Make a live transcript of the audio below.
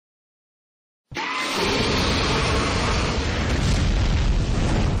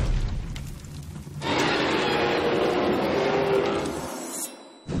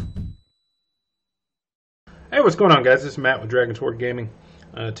what's going on, guys? This is Matt with Dragon's Hoard Gaming.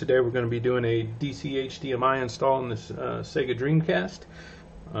 Today we're going to be doing a DCHDMI install on this SEGA DreamCast,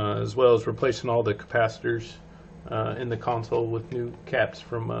 as well as replacing all the capacitors in the console with new caps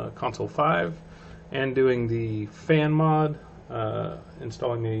from console 5, and doing the fan mod,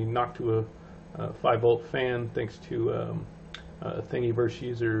 installing a Noctua 5-volt fan, thanks to Thingiverse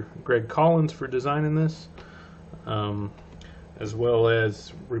user Greg Collins for designing this, as well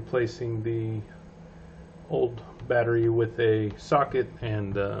as replacing the old battery with a socket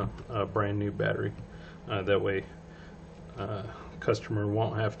and a brand new battery. That way customer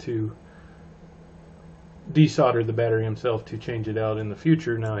won't have to desolder the battery himself to change it out in the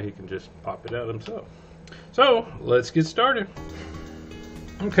future. Now he can just pop it out himself. So let's get started.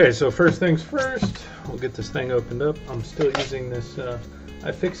 Okay, so first things first, we'll get this thing opened up. I'm still using this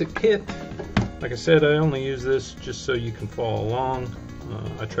Ifixit kit. Like I said, I only use this just so you can follow along.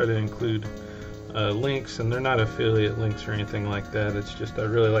 I try to include links, and they're not affiliate links or anything like that. It's just I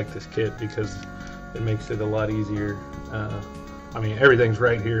really like this kit because it makes it a lot easier. I mean, everything's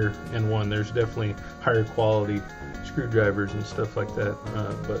right here in one. There's definitely higher quality screwdrivers and stuff like that,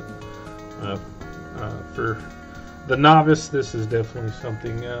 but for the novice, this is definitely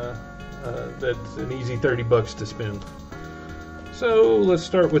something that's an easy 30 bucks to spend. So let's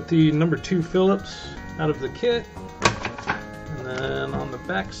start with the number 2 Phillips out of the kit, and then on the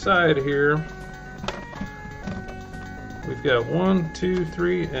back side here we've got 1, 2,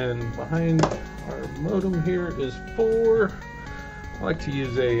 3, and behind our modem here is 4. I like to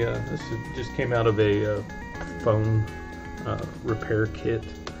use a, just came out of a phone repair kit.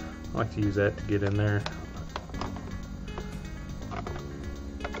 I like to use that to get in there.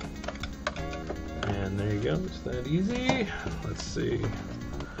 And there you go, it's that easy. Let's see.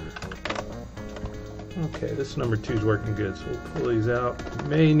 Okay, this number 2 is working good, so we'll pull these out.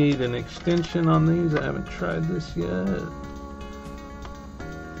 May need an extension on these. I haven't tried this yet.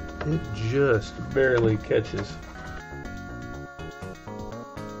 It just barely catches.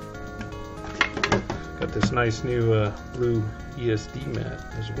 Got this nice new blue ESD mat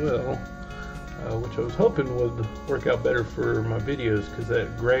as well, which I was hoping would work out better for my videos, because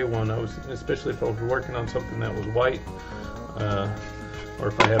that gray one, especially if I was working on something that was white, or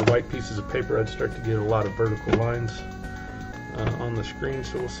if I had white pieces of paper, I'd start to get a lot of vertical lines on the screen.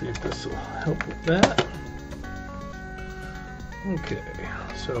 So we'll see if this will help with that. Okay,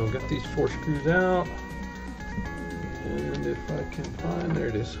 so got these 4 screws out, and if I can find, there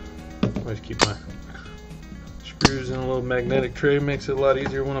it is. I always keep my screws in a little magnetic tray, makes it a lot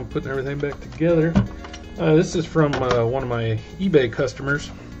easier when I'm putting everything back together. This is from one of my eBay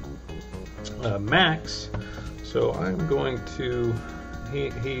customers, Max. So I'm going to,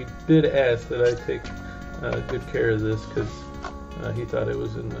 he did ask that I take good care of this, because he thought it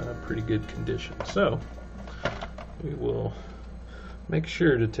was in pretty good condition. So we will make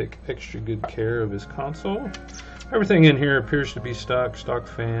sure to take extra good care of his console. Everything in here appears to be stock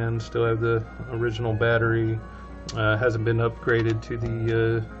fan, still have the original battery, hasn't been upgraded to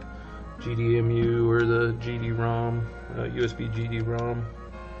the GDMU or the GD-ROM, USB GD-ROM.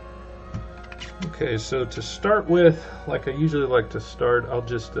 Okay, so to start with, like I usually like to start, I'll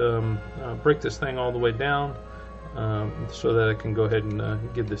just break this thing all the way down so that I can go ahead and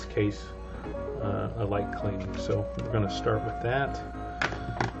give this case a light cleaning. So we're going to start with that.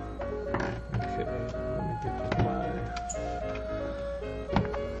 Okay, let me get my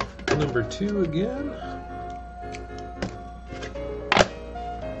number 2 again.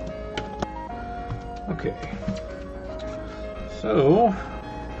 Okay, so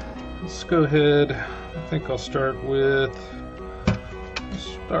let's go ahead. I think I'll start with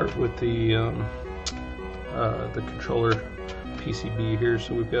the controller PCB here.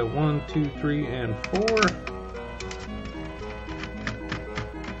 So we've got 1, 2, 3, and 4.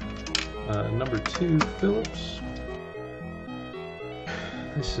 Number 2 Phillips.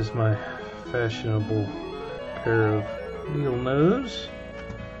 This is my fashionable pair of needle nose.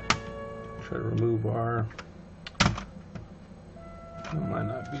 Try to remove our, that might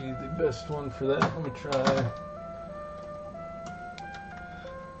not be the best one for that. Let me try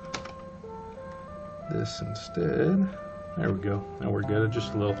this instead. There we go. Now we're good.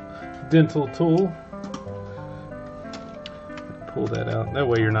 Just a little dental tool. Pull that out. That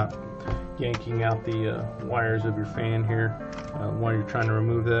way you're not yanking out the wires of your fan here while you're trying to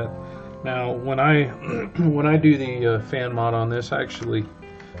remove that. Now when I do the fan mod on this, I actually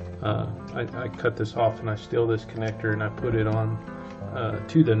I cut this off and I steal this connector and I put it on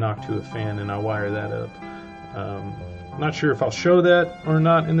to the Noctua fan, and I wire that up. Not sure if I'll show that or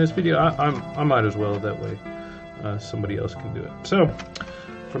not in this video. I might as well, that way somebody else can do it. So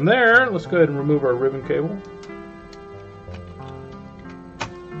from there, let's go ahead and remove our ribbon cable.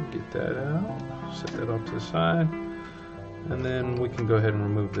 get that out, set that off to the side, and then we can go ahead and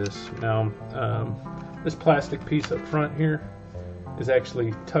remove this. Now, this plastic piece up front here is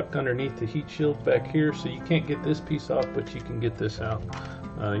actually tucked underneath the heat shield back here, so you can't get this piece off, but you can get this out.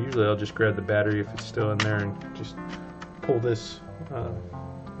 Usually I'll just grab the battery if it's still in there and just pull this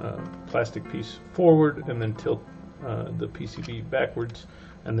plastic piece forward and then tilt the PCB backwards,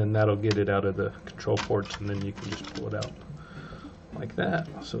 and then that'll get it out of the control ports, and then you can just pull it out like that.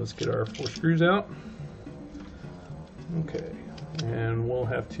 So let's get our 4 screws out. Okay, and we'll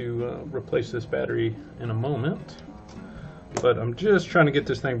have to replace this battery in a moment, but I'm just trying to get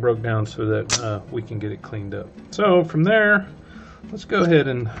this thing broke down so that we can get it cleaned up. So from there, let's go ahead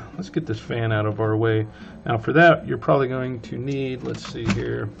and let's get this fan out of our way. Now for that, you're probably going to need, let's see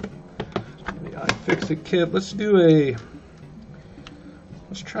here, the Ifixit kit. Let's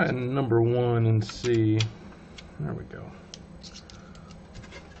try a number 1 and see. There we go.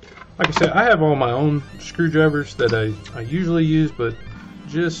 Like I said, I have all my own screwdrivers that I usually use, but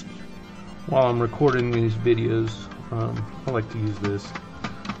just while I'm recording these videos, I like to use this.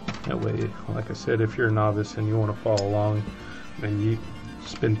 That way, like I said, if you're a novice and you want to follow along, and you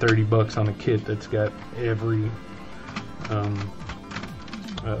spend $30 on a kit that's got every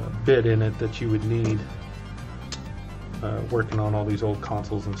bit in it that you would need, working on all these old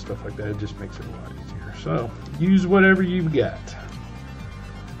consoles and stuff like that, it just makes it a lot easier. So use whatever you've got.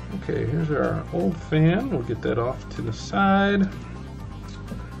 Okay, here's our old fan. We'll get that off to the side.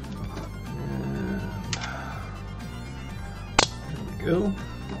 And there we go.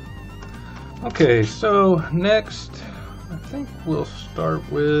 Okay, so next, I think we'll start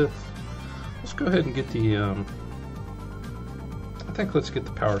with, let's go ahead and get the, let's get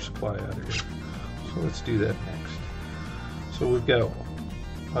the power supply out of here. So let's do that next. So we've got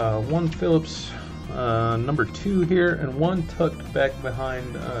one Phillips number 2 here, and one tucked back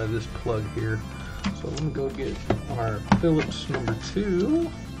behind this plug here. So let me go get our Phillips number 2.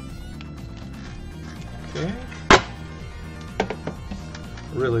 Okay.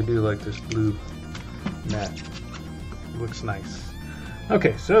 I really do like this blue mat. It looks nice.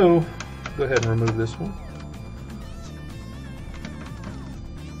 Okay, so go ahead and remove this one.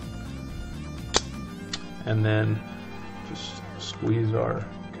 And then just squeeze our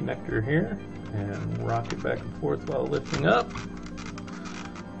connector here and rock it back and forth while lifting up.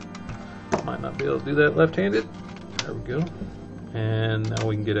 Might not be able to do that left-handed. There we go. And now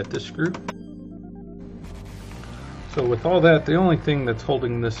we can get at this screw. So with all that, the only thing that's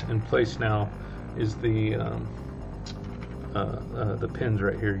holding this in place now is the pins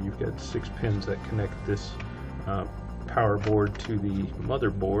right here. You've got 6 pins that connect this power board to the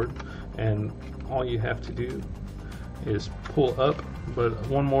motherboard, and all you have to do is pull up. But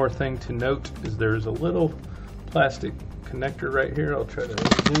one more thing to note is there's a little plastic connector right here. I'll try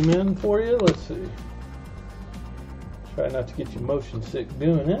to zoom in for you. Let's see. Try not to get you motion sick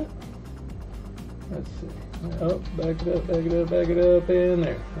doing it. Let's see. Oh, back it up, back it up, back it up, and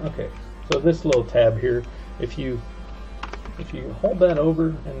there. Okay. So this little tab here, if you hold that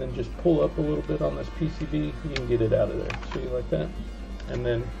over and then just pull up a little bit on this PCB, you can get it out of there. See, like that. And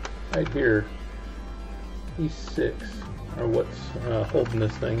then right here, these 6 are what's holding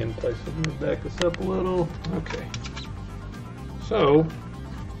this thing in place. So I'm going to back this up a little. Okay. So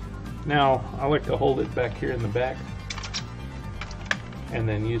now I like to hold it back here in the back and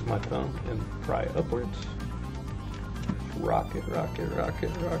then use my thumb and pry it upwards. Rock it, rock it, rock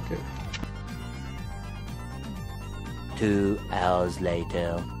it, rock it. 2 hours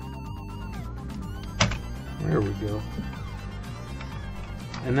later. There we go.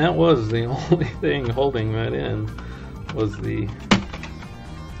 And that was the only thing holding that in, was those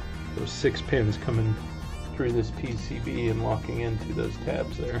 6 pins coming through this PCB and locking into those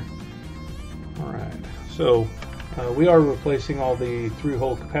tabs there. Alright, so we are replacing all the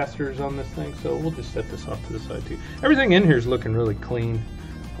through-hole capacitors on this thing, so we'll just set this off to the side too. Everything in here is looking really clean,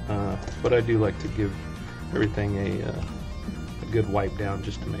 but I do like to give everything a good wipe down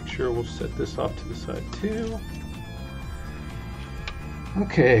just to make sure. We'll set this off to the side too.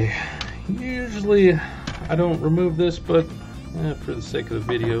 Okay, usually I don't remove this, but for the sake of the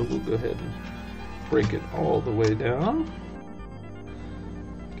video, we'll go ahead and break it all the way down.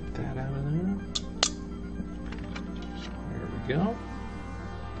 Get that out of there. There we go.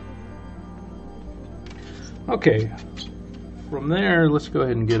 Okay, from there, let's go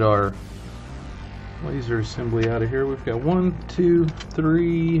ahead and get our laser assembly out of here. We've got 1, 2,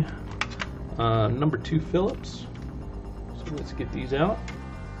 3 number 2 Phillips. So let's get these out.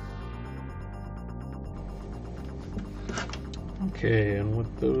 Okay, and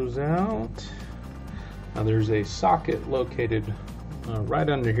with those out, now there's a socket located right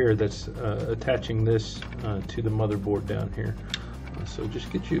under here that's attaching this to the motherboard down here. So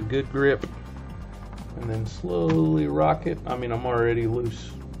just get you a good grip and then slowly rock it. I mean, I'm already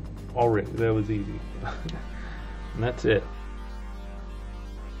loose already. That was easy. And that's it.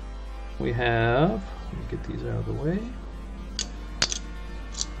 We have, let me get these out of the way.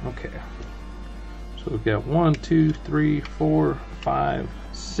 Okay. So we've got 1, 2, 3, 4, 5,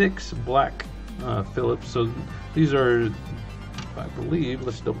 6 black Phillips. So these are, I believe,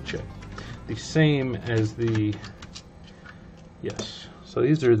 let's double check, the same as the, yes. So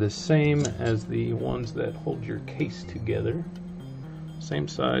these are the same as the ones that hold your case together. Same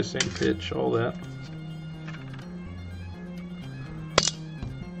size, same pitch, all that.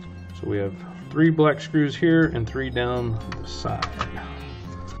 So we have 3 black screws here and 3 down the side.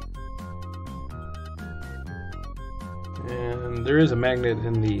 And there is a magnet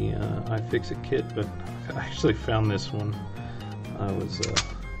in the Ifixit kit, but I actually found this one. I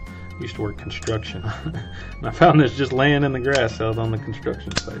used to work construction, and I found this just laying in the grass out on the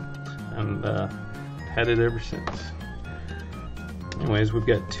construction site, and had it ever since. Anyways, we've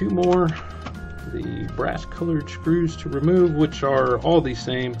got 2 more, the brass colored screws to remove, which are all the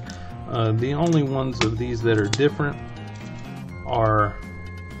same. The only ones of these that are different are,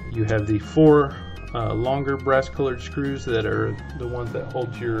 you have the 4 longer brass colored screws that are the ones that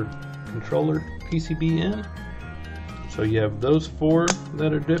hold your controller PCB in. So you have those 4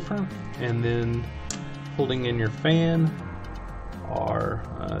 that are different, and then holding in your fan are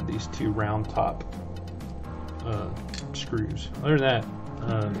these 2 round top screws. Other than that,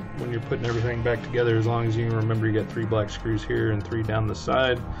 when you're putting everything back together, as long as you remember you got 3 black screws here and 3 down the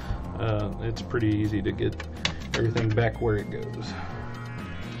side, it's pretty easy to get everything back where it goes.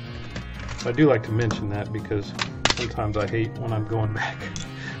 I do like to mention that because sometimes I hate when I'm going back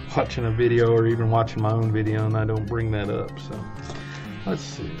watching a video or even watching my own video and I don't bring that up. So let's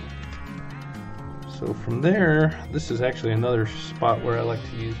see. So from there, this is actually another spot where I like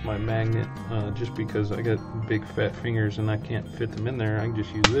to use my magnet, just because I got big fat fingers and I can't fit them in there. I can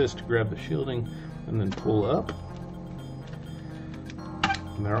just use this to grab the shielding and then pull up.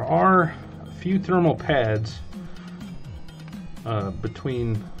 And there are a few thermal pads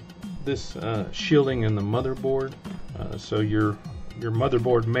between this shielding and the motherboard, so your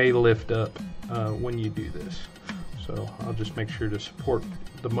motherboard may lift up when you do this. So I'll just make sure to support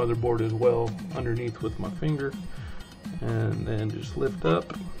the motherboard as well underneath with my finger, and then just lift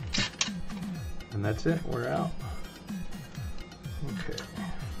up, and that's it, we're out. Okay,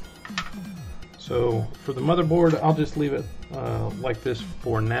 so for the motherboard, I'll just leave it like this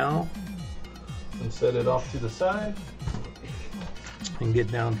for now and set it off to the side and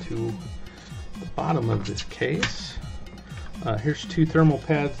get down to the bottom of this case. Here's 2 thermal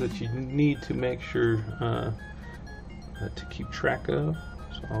pads that you need to make sure to keep track of.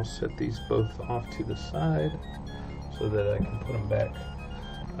 So I'll set these both off to the side so that I can put them back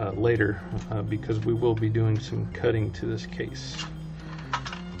later, because we will be doing some cutting to this case.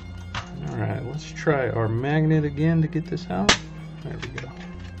 Alright, let's try our magnet again to get this out. There we go.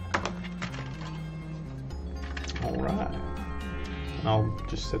 Alright. I'll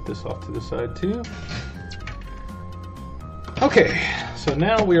just set this off to the side too. Okay, so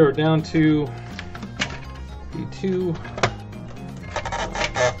now we are down to the 2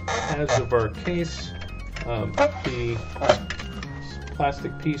 pads of our case. The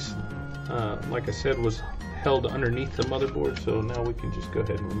plastic piece, like I said, was held underneath the motherboard, so now we can just go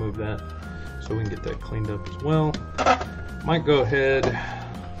ahead and remove that so we can get that cleaned up as well. Might go ahead,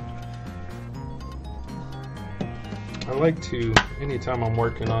 I like to, anytime I'm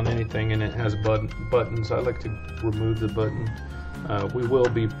working on anything and it has buttons, I like to remove the button. We will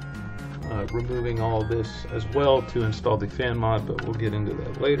be removing all this as well to install the fan mod, but we'll get into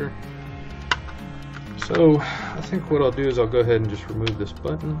that later. So I think what I'll do is I'll go ahead and just remove this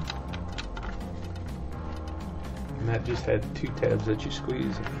button. And that just had 2 tabs that you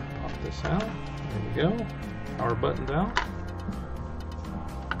squeeze, and pop this out. There we go. Power button's out.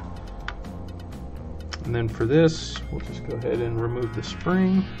 And then for this, we'll just go ahead and remove the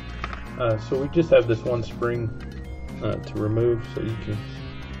spring. So we just have this one spring to remove, so you can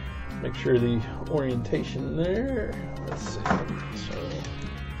make sure the orientation there. Let's see. So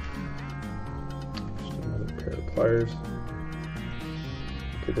just another pair of pliers.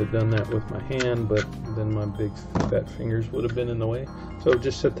 Could have done that with my hand, but then my big fat fingers would have been in the way. So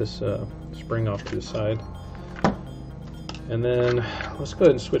just set this spring off to the side. And then let's go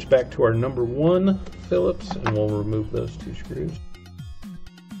ahead and switch back to our number 1 Phillips, and we'll remove those 2 screws.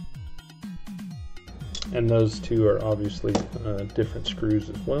 And those 2 are obviously different screws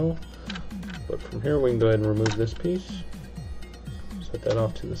as well. But from here we can go ahead and remove this piece. Set that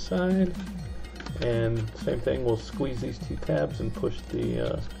off to the side. And same thing, we'll squeeze these two tabs and push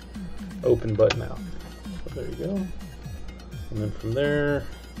the open button out. So there you go. And then from there,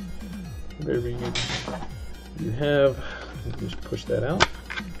 whatever you have, you just push that out.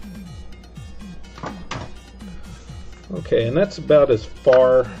 Okay, and that's about as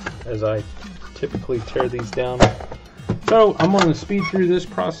far as I typically tear these down. So I'm going to speed through this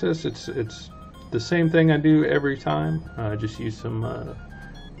process. It's the same thing I do every time. I just use some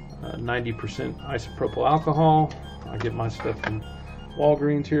 90% isopropyl alcohol. I get my stuff from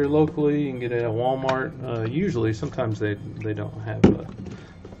Walgreens here locally. You can get it at Walmart. Usually, sometimes they don't have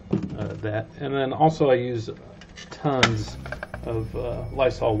that. And then also I use tons of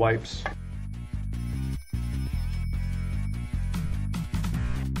Lysol wipes.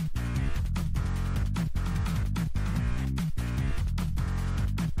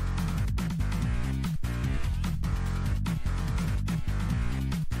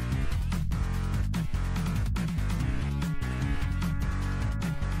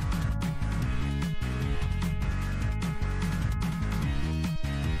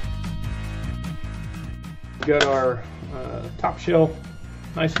 We got our top shelf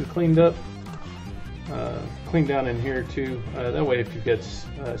nice and cleaned up, cleaned down in here too. That way if you get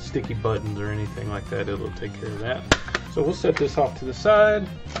sticky buttons or anything like that, it'll take care of that. So we'll set this off to the side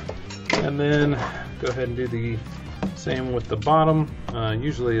and then go ahead and do the same with the bottom.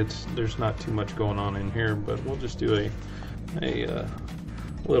 Usually there's not too much going on in here, but we'll just do a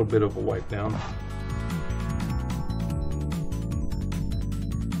little bit of a wipe down.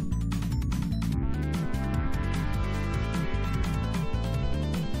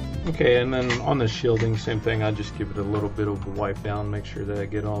 Okay, and then on the shielding, same thing. I just give it a little bit of a wipe down, make sure that I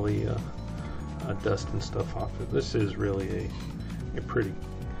get all the dust and stuff off it. This is really a pretty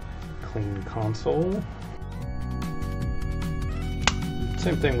clean console.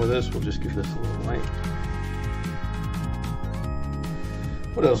 Same thing with this, we'll just give this a little wipe.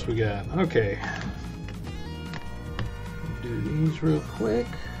 What else we got? Okay, do these real quick.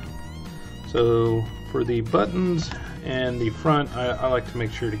 So for the buttons and the front, I like to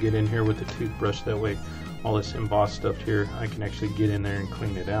make sure to get in here with the toothbrush. That way all this embossed stuff here, I can actually get in there and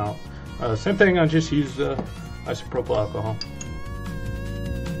clean it out. Same thing, I just use isopropyl alcohol.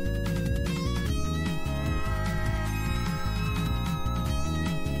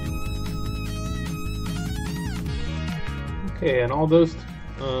 Okay, and all those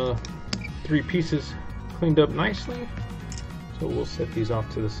three pieces cleaned up nicely. So we'll set these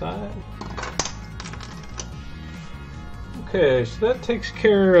off to the side. Okay, so that takes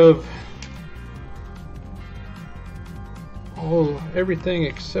care of everything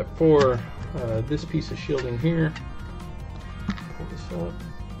except for this piece of shielding here. Pull this up.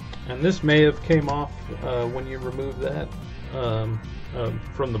 And this may have came off when you remove that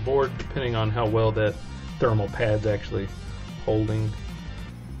from the board, depending on how well that thermal pad's actually holding.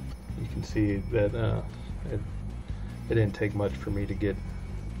 You can see that it didn't take much for me to get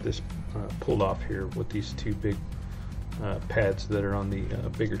this pulled off here with these two big pads that are on the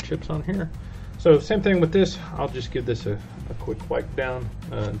bigger chips on here. So same thing with this. I'll just give this a quick wipe down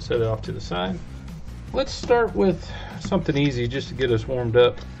and set it off to the side. Let's start with something easy just to get us warmed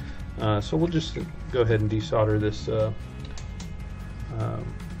up. So we'll just go ahead and desolder this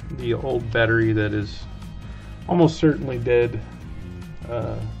the old battery that is almost certainly dead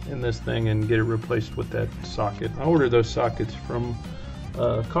in this thing, and get it replaced with that socket. I ordered those sockets from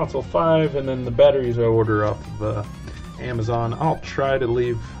Console 5, and then the batteries I order off of Amazon. I'll try to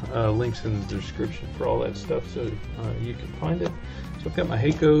leave links in the description for all that stuff so you can find it. So I've got my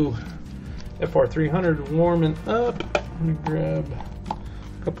Hakko FR300 warming up. Let me grab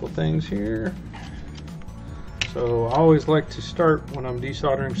a couple of things here. So I always like to start when I'm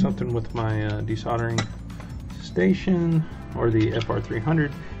desoldering something with my desoldering station or the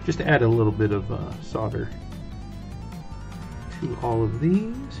FR300, just to add a little bit of solder to all of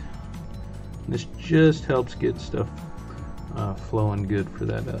these. This just helps get stuff flowing good for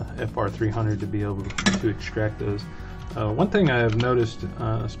that FR300 to be able to extract those. One thing I have noticed,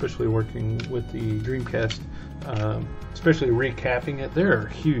 especially working with the DreamCast, especially recapping it, there are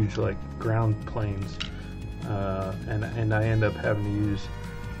huge like ground planes, and I end up having to use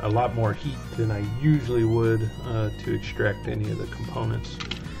a lot more heat than I usually would to extract any of the components,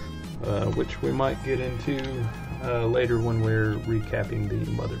 which we might get into later when we're recapping the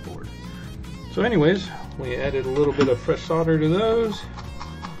motherboard. So anyways, we added a little bit of fresh solder to those.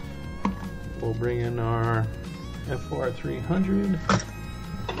 We'll bring in our FR300.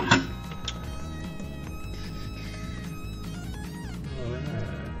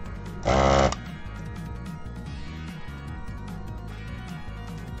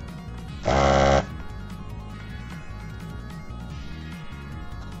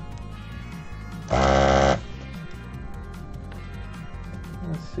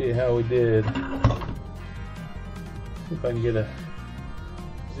 how we did. See if I can get a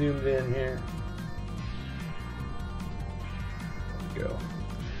zoomed in here. There we go.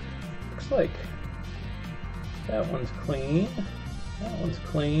 Looks like that one's clean. That one's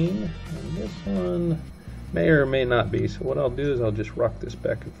clean. And this one may or may not be. So what I'll do is I'll just rock this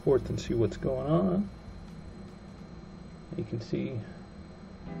back and forth and see what's going on. You can see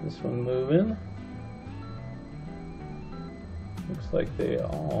this one moving. Looks like they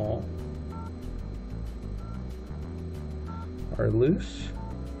all are loose.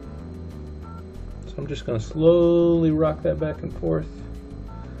 So I'm just going to slowly rock that back and forth.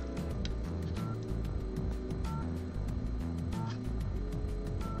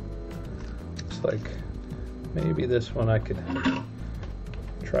 Looks like maybe this one I could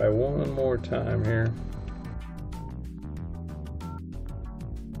try one more time here.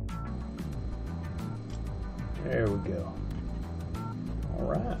 There we go. All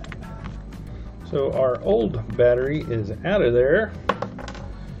right. So our old battery is out of there.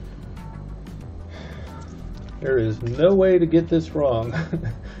 There is no way to get this wrong.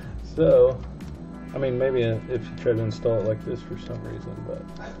 So, I mean, maybe if you try to install it like this for some reason, but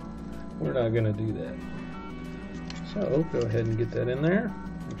we're not going to do that. So, go ahead and get that in there.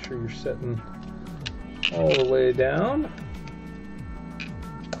 Make sure you're setting all the way down.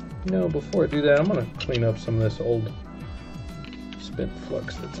 You know, before I do that, I'm going to clean up some of this old spent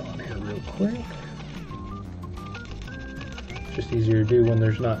flux that's on here real quick. Just easier to do when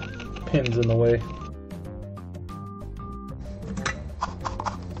there's not pins in the way.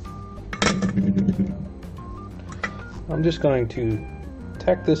 I'm just going to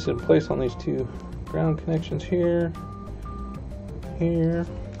tack this in place on these two ground connections here, here,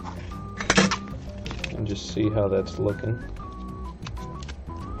 and just see how that's looking.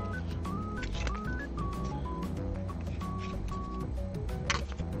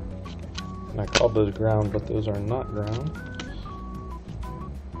 I called those ground, but those are not ground.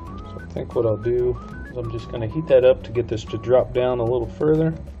 So I think what I'll do is I'm just going to heat that up to get this to drop down a little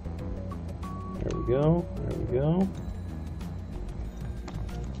further. There we go, there we go.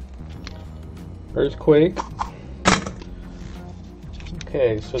 Earthquake.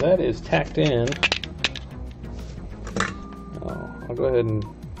 Okay, so that is tacked in. I'll go ahead and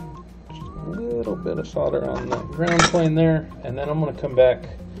just a little bit of solder on that ground plane there, and then I'm going to come back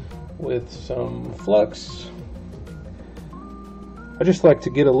with some flux. I just like to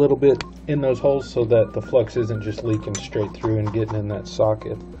get a little bit in those holes so that the flux isn't just leaking straight through and getting in that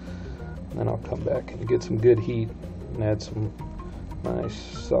socket. And then I'll come back and get some good heat and add some nice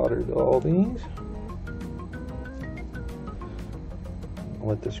solder to all these. I'll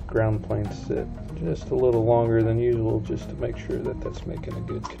let this ground plane sit just a little longer than usual just to make sure that that's making a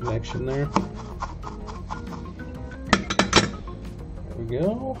good connection there. There we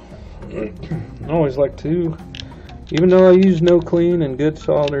go. I always like to, even though I use no clean and good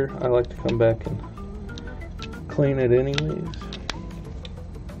solder, I like to come back and clean it anyways.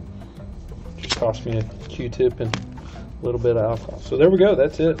 Just toss me a Q-tip and a little bit of alcohol. So there we go,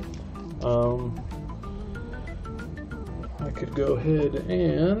 that's it. I could go ahead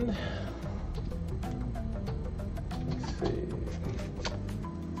and, let's see.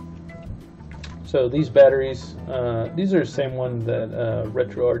 So these batteries, these are the same one that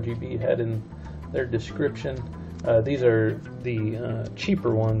Retro RGB had in their description. These are the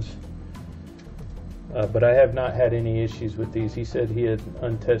cheaper ones, but I have not had any issues with these. He said he had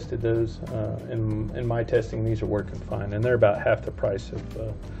untested those. In my testing, these are working fine, and they're about half the price of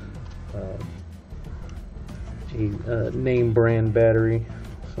a name brand battery.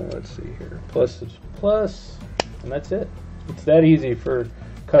 So let's see here. Plus is plus, and that's it. It's that easy for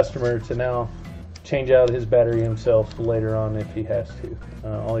customer to now change out his battery himself later on if he has to.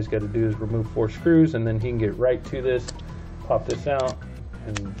 All he's got to do is remove 4 screws, and then he can get right to this, pop this out,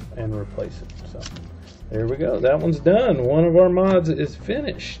 and replace it. So there we go. That one's done. One of our mods is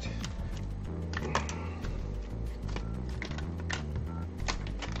finished.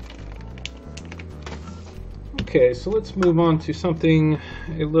 Okay, so let's move on to something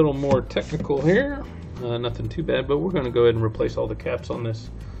a little more technical here. Nothing too bad, but we're going to go ahead and replace all the caps on this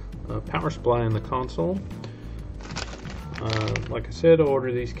power supply in the console. Like I said, I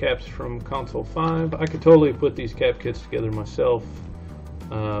ordered these caps from Console 5. I could totally put these cap kits together myself,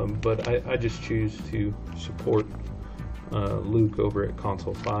 but I just choose to support Luke over at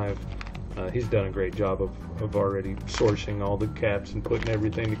Console 5. He's done a great job of already sourcing all the caps and putting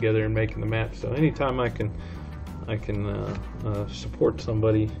everything together and making the map. So anytime I can support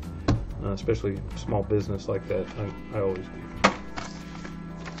somebody, especially small business like that, I always do.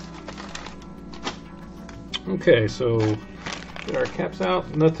 Okay, so Get our caps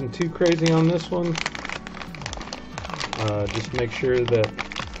out. Nothing too crazy on this one. Just make sure that,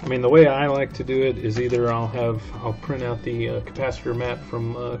 I mean, the way I like to do it is either I'll print out the capacitor mat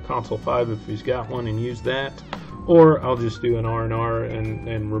from console 5 if he's got one and use that, or I'll just do an R&R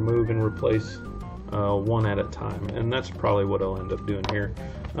and remove and replace one at a time, and that's probably what I'll end up doing here.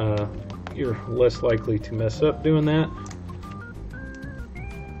 You're less likely to mess up doing that.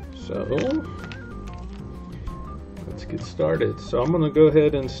 So let's get started. So I'm going to go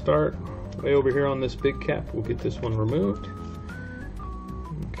ahead and start way over here on this big cap. We'll get this one removed.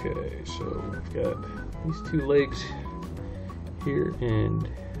 Okay, so we've got these two legs here, and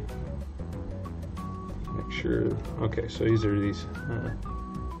make sure. Okay, so these are these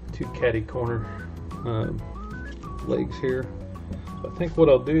two caddy corner legs here. So I think what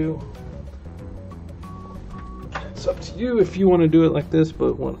I'll do, it's up to you if you want to do it like this,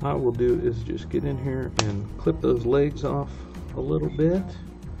 but what I will do is just get in here and clip those legs off a little bit,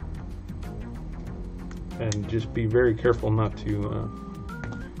 and just be very careful not to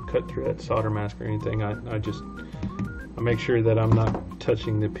cut through that solder mask or anything. I make sure that I'm not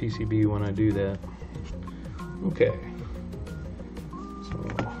touching the PCB when I do that. Okay, so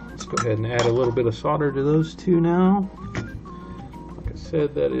let's go ahead and add a little bit of solder to those two now. Like I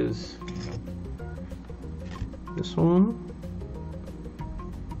said, that is this one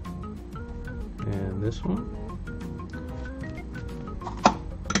and this one.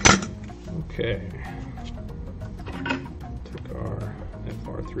 Okay, took our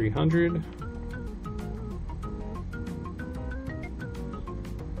FR300.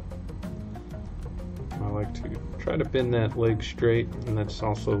 I like to try to bend that leg straight, and that's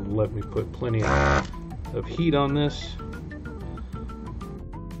also let me put plenty of heat on this.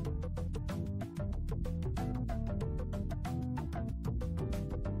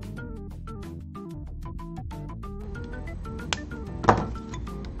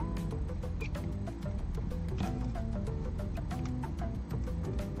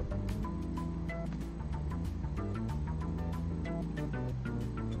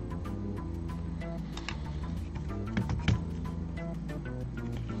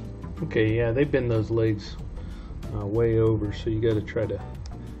 Okay, yeah, they bend those legs way over, so you got to try to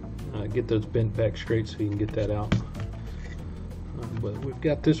get those bent back straight so you can get that out. But we've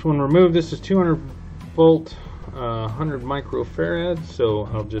got this one removed. This is 200 volt, 100 microfarad. So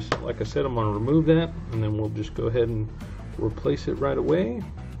I'll just, like I said, I'm going to remove that, and then we'll just go ahead and replace it right away.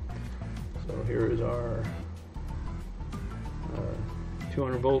 So here is our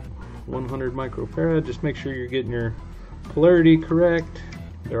 200 volt, 100 microfarad. Just make sure you're getting your polarity correct.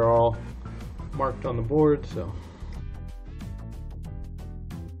 They're all marked on the board, so.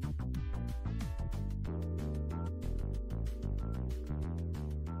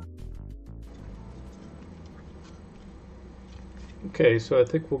 Okay, so I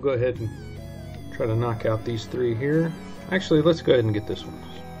think we'll go ahead and try to knock out these three here. Actually, let's go ahead and get this one.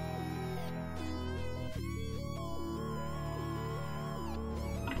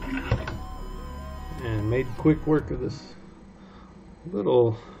 And made quick work of this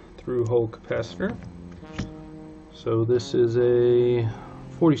little through hole capacitor. So this is a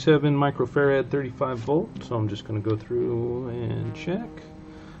 47 microfarad 35 volt, so I'm just going to go through and check.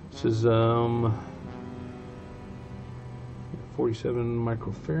 This is 47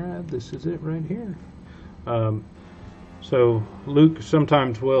 microfarad. This is it right here. So Luke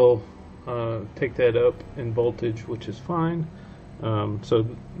sometimes will take that up in voltage, which is fine. So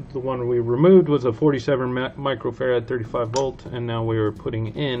the one we removed was a 47 microfarad 35 volt, and now we are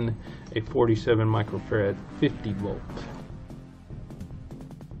putting in a 47 microfarad 50 volt.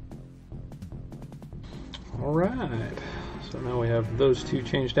 Alright, so now we have those two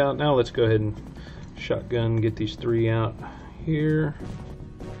changed out. Now let's go ahead and shotgun get these three out here.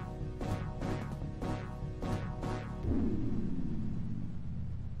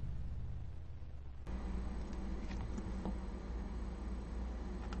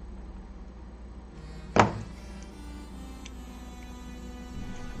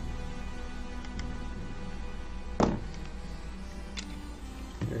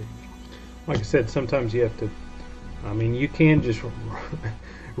 Like I said, sometimes you have to, I mean, you can just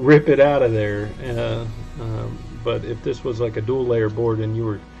rip it out of there, but if this was like a dual layer board and you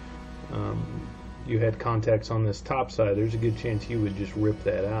were you had contacts on this top side, there's a good chance you would just rip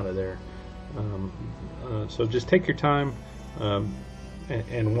that out of there. So just take your time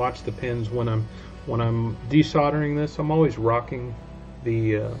and watch the pins. When I'm desoldering this, I'm always rocking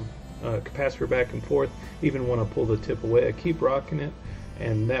the capacitor back and forth. Even when I pull the tip away, I keep rocking it,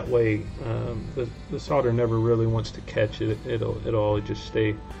 and that way the solder never really wants to catch it. It'll just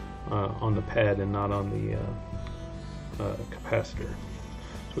stay on the pad and not on capacitor.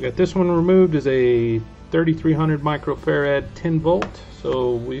 So we got this one removed as a 3300 microfarad 10 volt.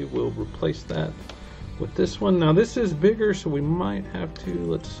 So we will replace that with this one. Now this is bigger, so we might have to,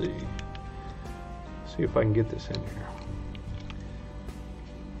 let's see if I can get this in here.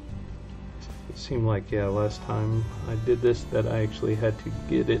 It seemed like, yeah, last time I did this that I actually had to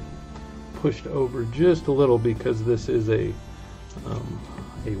get it pushed over just a little because this is a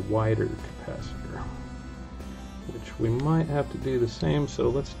wider capacitor, which we might have to do the same, so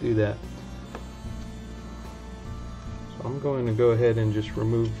let's do that. So I'm going to go ahead and just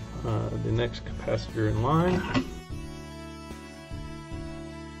remove the next capacitor in line.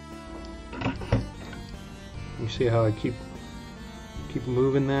 You see how I keep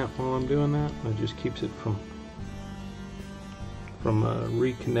moving that while I'm doing that? It just keeps it from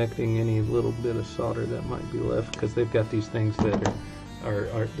reconnecting any little bit of solder that might be left, because they've got these things that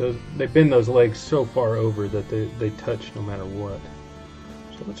they bend those legs so far over that they touch no matter what.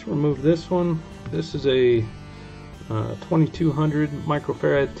 So let's remove this one. This is a 2200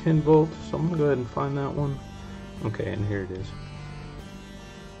 microfarad 10 volt, so I'm gonna go ahead and find that one. Okay, and here it is.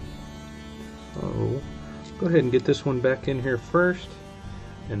 So go ahead and get this one back in here first,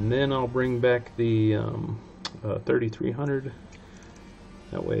 and then I'll bring back the 3300.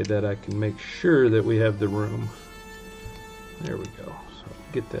 That way that I can make sure that we have the room. There we go. So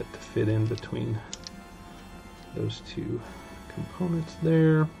get that to fit in between those two components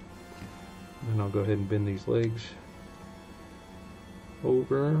there. And I'll go ahead and bend these legs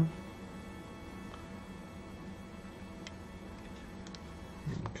over.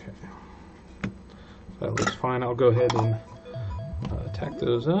 Okay. That looks fine. I'll go ahead and tack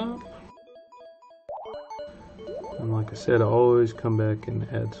those up. And like I said, I always come back and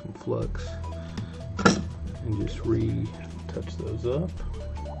add some flux and just retouch those up.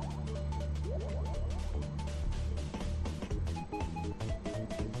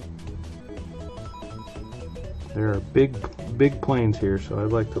 There are big planes here, so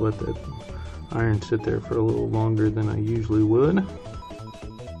I'd like to let that iron sit there for a little longer than I usually would.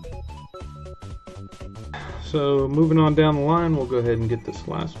 So moving on down the line, we'll go ahead and get this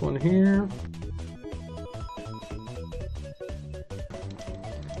last one here.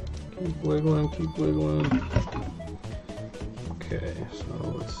 Keep wiggling, keep wiggling. Okay,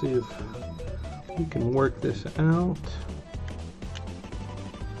 so let's see if we can work this out.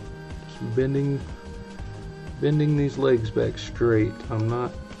 Just bending these legs back straight. I'm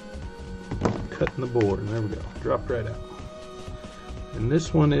not cutting the board. There we go. Dropped right out. And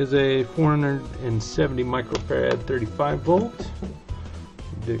this one is a 470 microfarad 35 volt.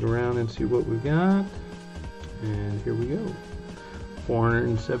 Dig around and see what we got. And here we go.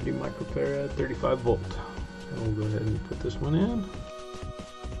 470 microfarad 35 volt. So we'll go ahead and put this one in.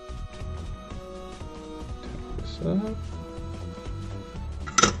 Tap this up.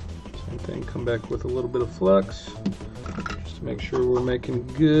 Same thing, come back with a little bit of flux just to make sure we're making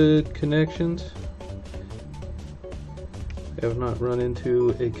good connections. I have not run into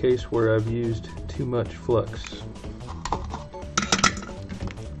a case where I've used too much flux.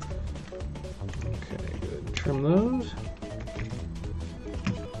 Okay, good. Trim those.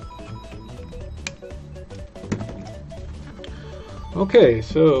 Okay,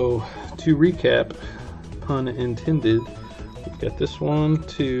 so to recap, pun intended, we've got this 1,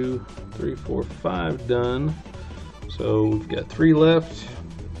 2, 3, 4, 5 done. So we've got 3 left,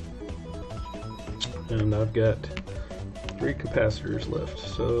 and I've got 3 capacitors left.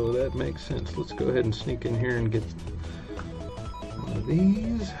 So that makes sense. Let's go ahead and sneak in here and get one of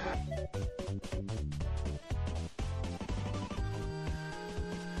these.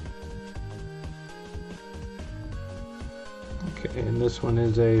 Okay, and this one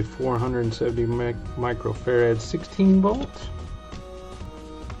is a 470 microfarad 16 volt.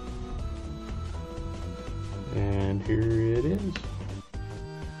 And here it is.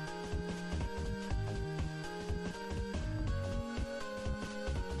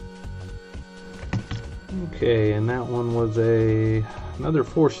 Okay, and that one was another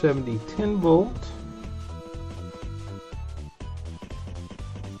 470 10 volt.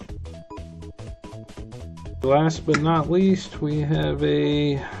 Last but not least, we have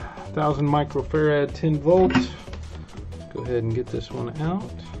a 1000 microfarad 10 volt. Let's go ahead and get this one out.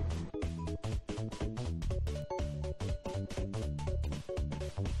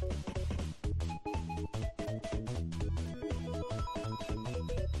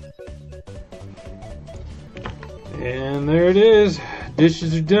 And there it is.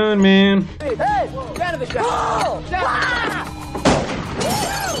 Dishes are done, man. Hey, out of the shot.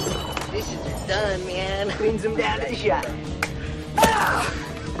 Dishes are done, man. Cleans them down to the shot.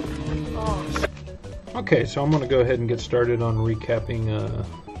 Okay, so I'm going to go ahead and get started on recapping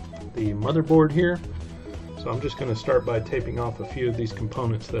the motherboard here. So I'm just going to start by taping off a few of these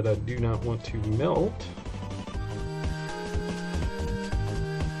components that I do not want to melt.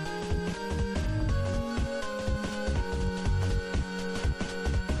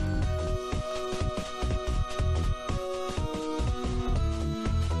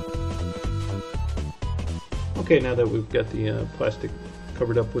 Okay, now that we've got the plastic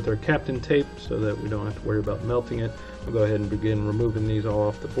covered up with our Captain tape so that we don't have to worry about melting it, I'll go ahead and begin removing these all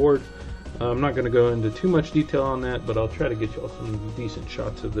off the board. I'm not going to go into too much detail on that, but I'll try to get you all some decent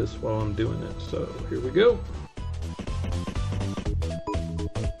shots of this while I'm doing it. So here we go.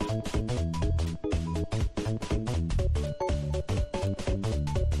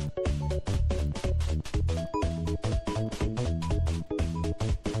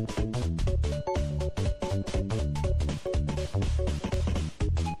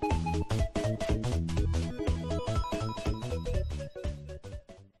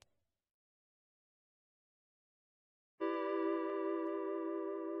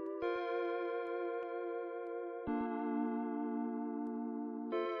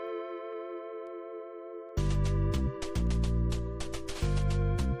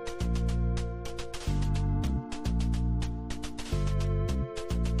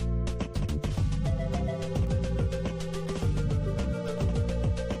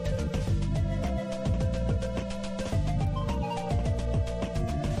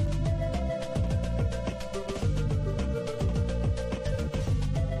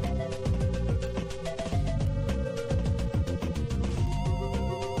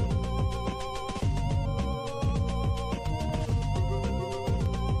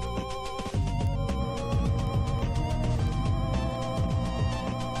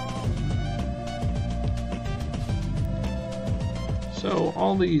 So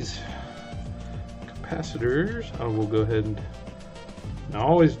all these capacitors, I will go ahead and I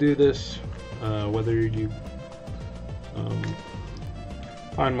always do this, whether you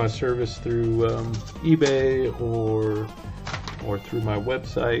find my service through eBay or through my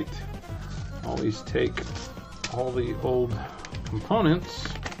website. Always take all the old components,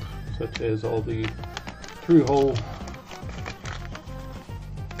 such as all the through-hole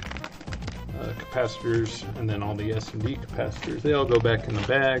capacitors, and then all the S&D capacitors. They all go back in the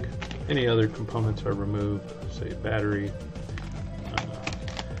bag. Any other components are removed, say battery,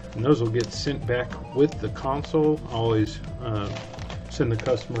 and those will get sent back with the console. I always send the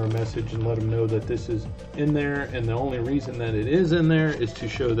customer a message and let them know that this is in there, and the only reason that it is in there is to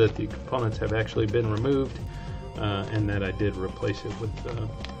show that the components have actually been removed and that I did replace it with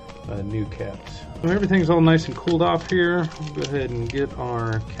new caps. So everything's all nice and cooled off here. We'll go ahead and get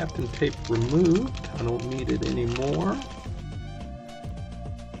our Captain tape removed. I don't need it anymore.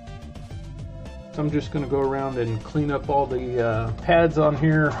 So I'm just going to go around and clean up all the pads on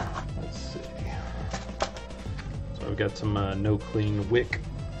here. Let's see. So I've got some no clean wick.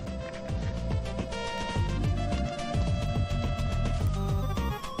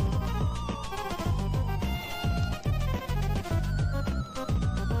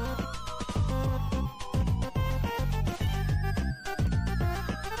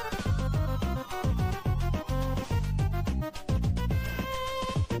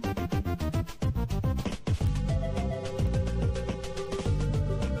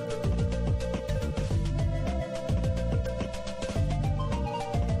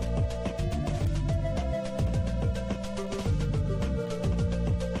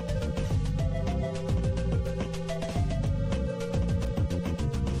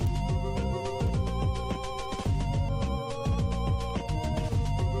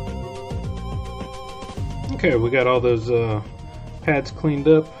 Okay, we got all those pads cleaned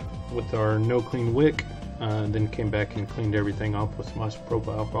up with our no clean wick, then came back and cleaned everything off with some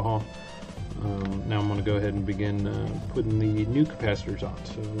isopropyl alcohol. Now I'm going to go ahead and begin putting the new capacitors on.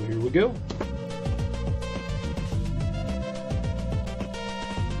 So here we go.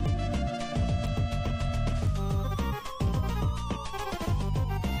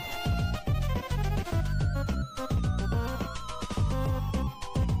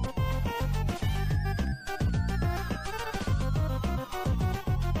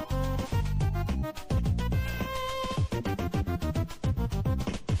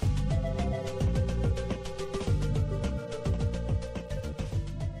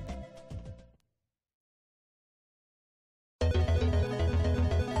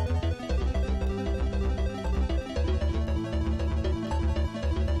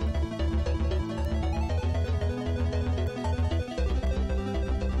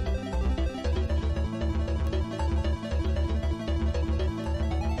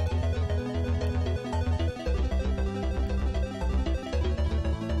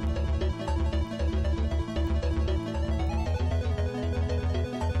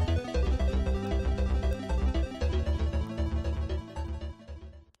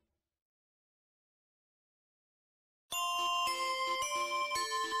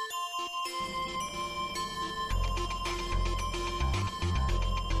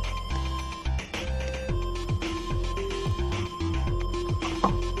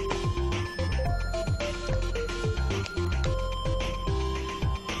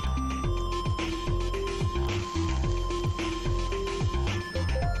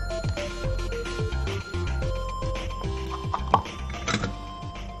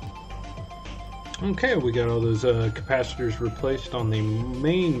 Okay, we got all those capacitors replaced on the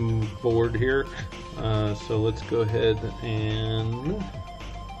main board here. So let's go ahead and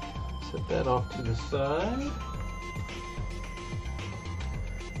set that off to the side.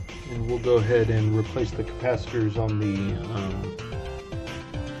 And we'll go ahead and replace the capacitors on the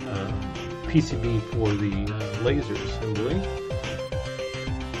PCB for the laser assembly.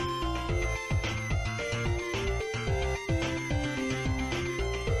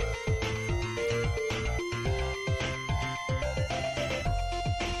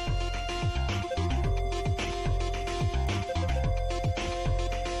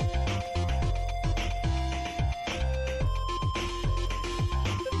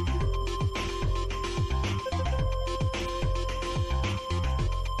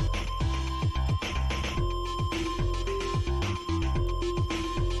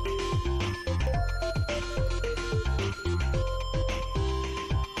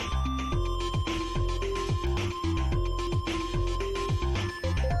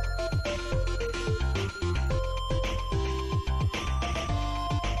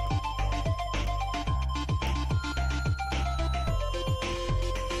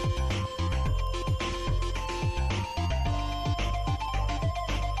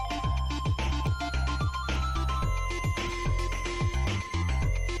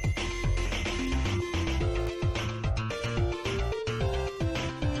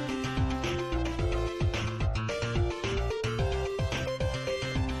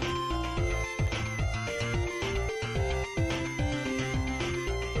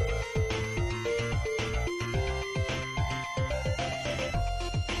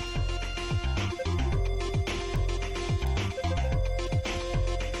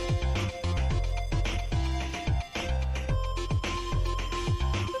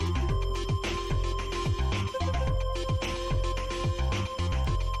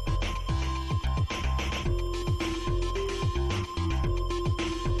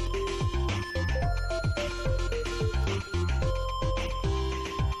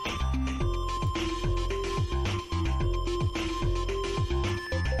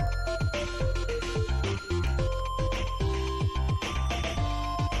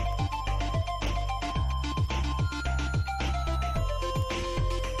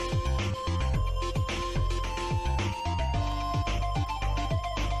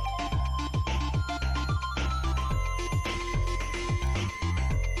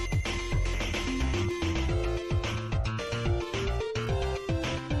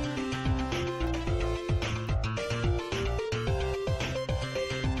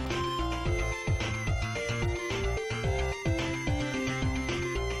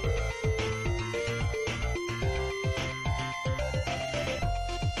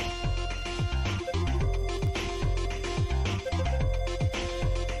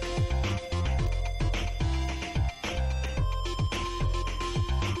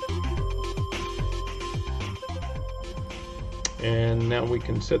 And now we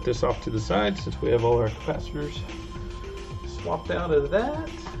can set this off to the side since we have all our capacitors swapped out of that.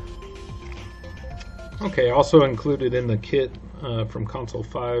 Okay, also included in the kit from Console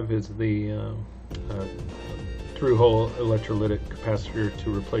 5 is the through-hole electrolytic capacitor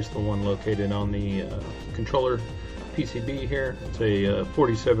to replace the one located on the controller PCB here. It's a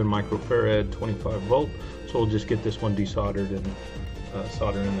 47 microfarad 25 volt, so we'll just get this one desoldered and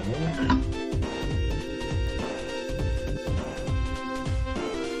solder in the middle.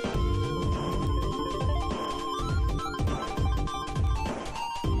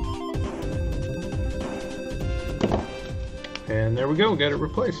 And there we go, got it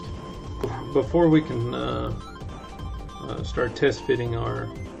replaced. Before we can start test fitting our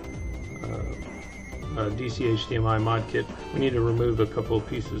DCHDMI mod kit, we need to remove a couple of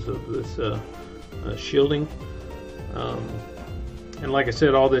pieces of this shielding. And like I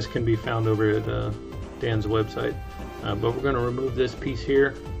said, all this can be found over at Dan's website. But we're going to remove this piece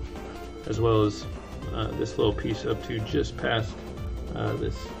here, as well as this little piece up to just past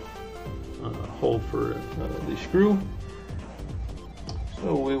this hole for the screw.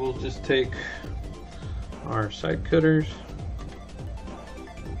 So we will just take our side cutters,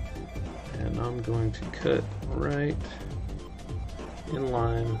 and I'm going to cut right in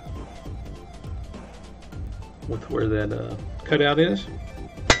line with where that cutout is.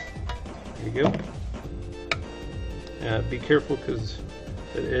 There you go. Be careful because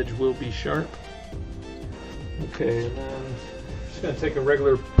that edge will be sharp. Okay, and then I'm just going to take a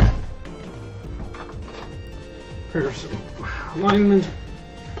regular pair of some lineman's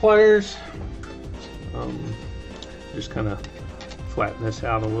pliers. Just kind of flatten this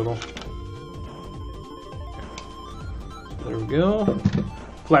out a little. There we go.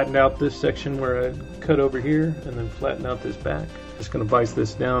 flattened out this section where I cut over here and then flatten out this back. Just going to vise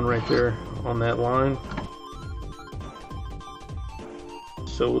this down right there on that line.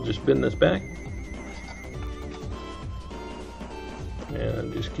 So we'll just bend this back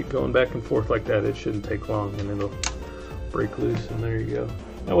and just keep going back and forth like that. It shouldn't take long and it'll break loose, and there you go.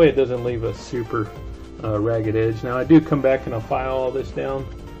 That way it doesn't leave a super ragged edge. Now I do come back and I'll file all this down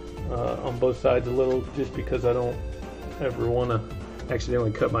on both sides a little, just because I don't ever want to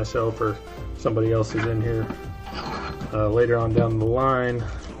accidentally cut myself or somebody else is in here later on down the line.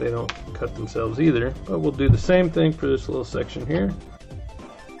 They don't cut themselves either, but we'll do the same thing for this little section here.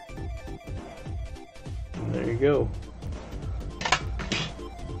 And there you go.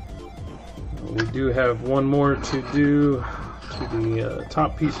 We do have one more to do to the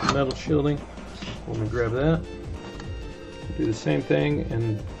top piece of metal shielding. Let me grab that. Do the same thing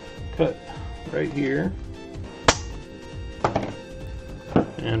and cut right here.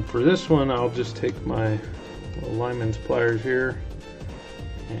 And for this one, I'll just take my little lineman's pliers here,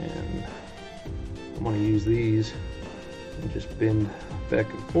 and I'm going to use these and just bend back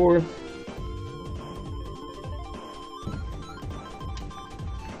and forth.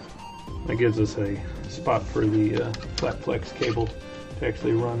 That gives us a spot for the flat flex cable to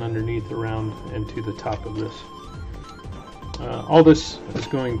actually run underneath, around, and to the top of this. All this is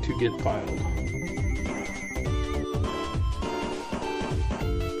going to get filed.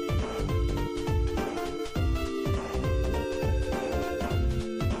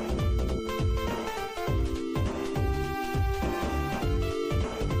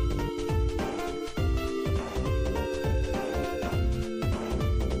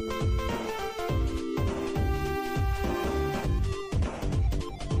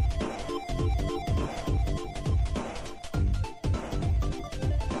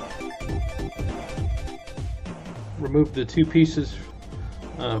 Remove the two pieces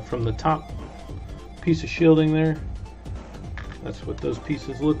from the top piece of shielding there. That's what those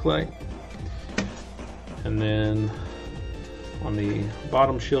pieces look like. And then on the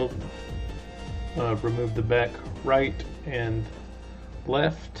bottom shield, remove the back right and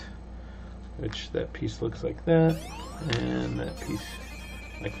left, which that piece looks like that, and that piece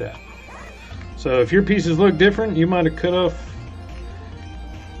like that. So if your pieces look different, you might have cut off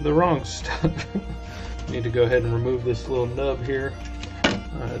the wrong stuff. Need to go ahead and remove this little nub here.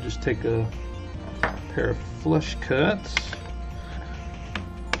 Just take a pair of flush cuts.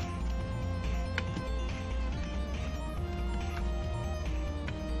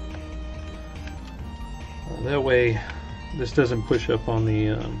 That way this doesn't push up on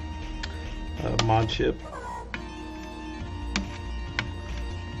the mod chip.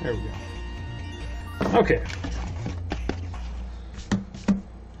 There we go. Okay.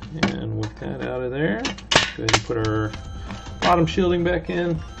 And with that out of there, go ahead and put our bottom shielding back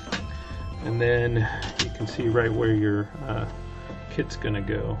in, and then you can see right where your kit's gonna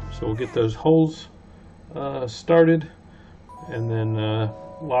go. So we'll get those holes started, and then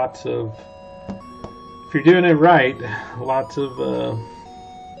lots of, if you're doing it right, lots of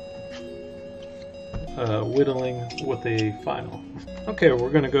whittling with a final. Okay,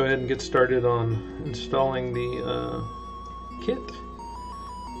 we're gonna go ahead and get started on installing the kit.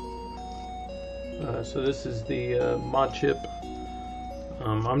 So this is the mod chip.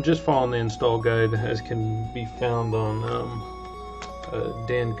 I'm just following the install guide as can be found on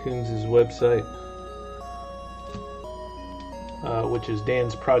Dan Coons' website, which is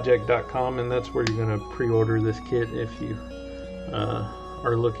dansproject.com, and that's where you're going to pre-order this kit if you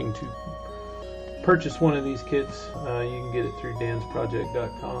are looking to purchase one of these kits. You can get it through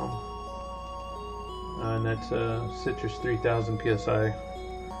dansproject.com, and that's Citrus 3000 PSI.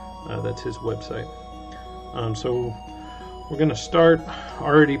 That's his website. So we're going to start. I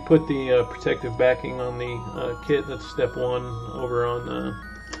already put the protective backing on the kit. That's step one over on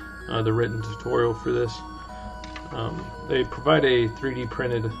the written tutorial for this. They provide a 3D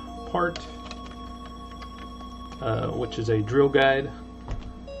printed part, which is a drill guide.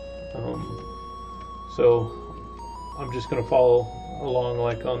 So I'm just going to follow along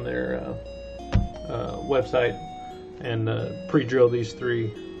like on their website and pre-drill these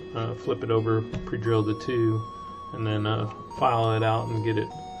three. Flip it over, pre-drill the two, and then file it out and get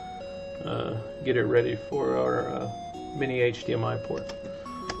it ready for our mini HDMI port.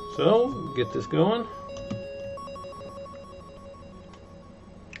 So get this going.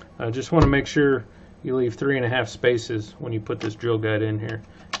 Just want to make sure you leave 3.5 spaces when you put this drill guide in here,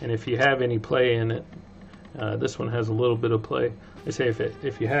 and if you have any play in it, this one has a little bit of play. They say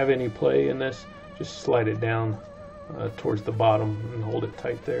if you have any play in this, just slide it down towards the bottom and hold it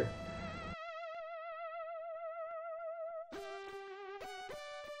tight there.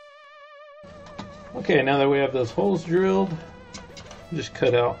 Okay, now that we have those holes drilled, just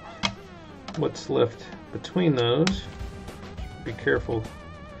cut out what's left between those. Be careful.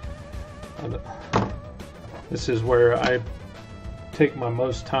 This is where I take my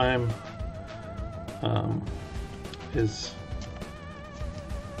most time, is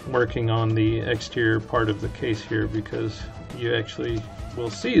working on the exterior part of the case here, because you actually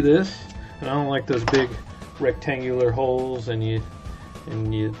will see this, and I don't like those big rectangular holes, and you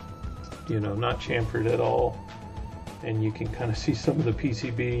know, not chamfered at all, and you can kind of see some of the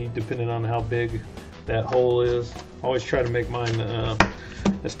PCB depending on how big that hole is. I always try to make mine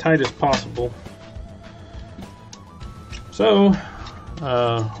as tight as possible. So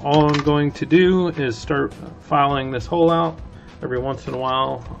all I'm going to do is start filing this hole out. Every once in a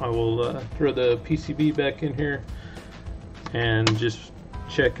while I will throw the PCB back in here and just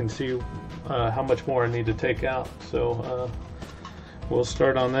check and see how much more I need to take out. So we'll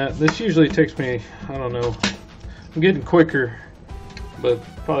start on that. This usually takes me, I don't know, I'm getting quicker, but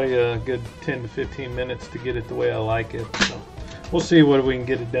probably a good 10 to 15 minutes to get it the way I like it. So we'll see what we can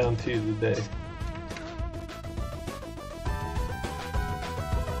get it down to today.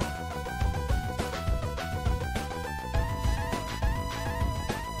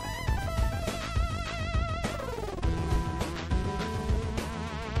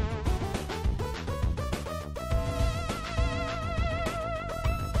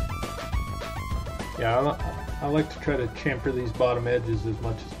 Yeah, I like to try to chamfer these bottom edges as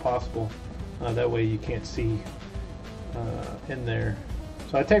much as possible. That way you can't see in there.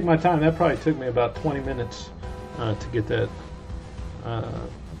 So I take my time. That probably took me about 20 minutes to get that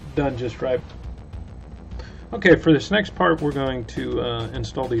done just right. Okay, for this next part we're going to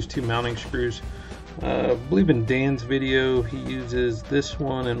install these two mounting screws. I believe in Dan's video he uses this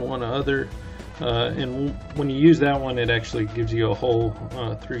one and one other. And when you use that one, it actually gives you a hole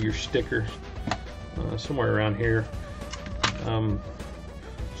through your sticker. Somewhere around here.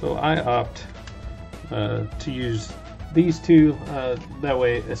 So I opt to use these two. That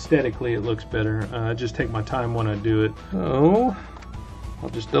way aesthetically it looks better. I just take my time when I do it. So I'll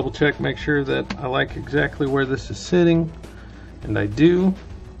just double check, make sure that I like exactly where this is sitting, and I do.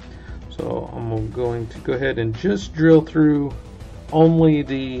 So I'm going to go ahead and just drill through only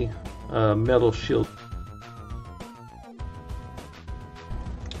the metal shield.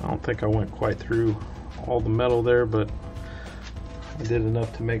 I don't think I went quite through all the metal there, but I did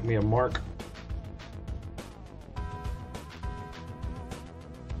enough to make me a mark.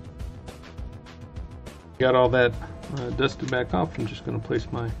 Got all that dusted back off. I'm just going to place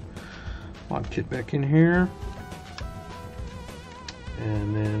my mod kit back in here,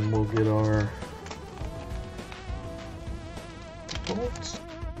 and then we'll get our bolts.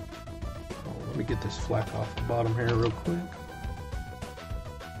 Oh, let me get this flap off the bottom here real quick.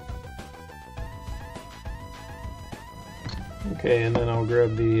 Okay, and then I'll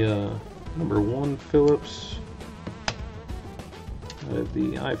grab the number 1 Phillips out of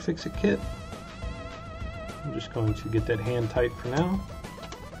the Ifixit kit. I'm just going to get that hand tight for now.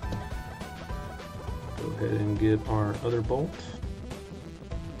 Go ahead and get our other bolts.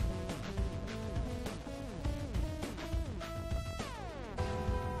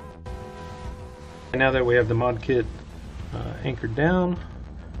 And now that we have the mod kit anchored down,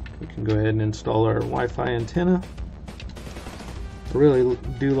 we can go ahead and install our Wi-Fi antenna. I really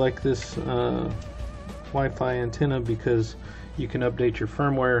do like this Wi-Fi antenna because you can update your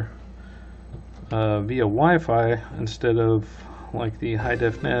firmware via Wi-Fi instead of like the high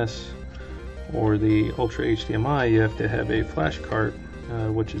def NAS or the Ultra HDMI. You have to have a flash cart,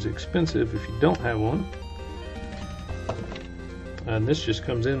 which is expensive if you don't have one. And this just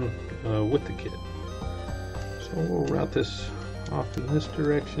comes in with the kit. So we'll route this off in this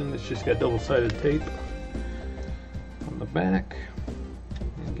direction. It's just got double-sided tape on the back.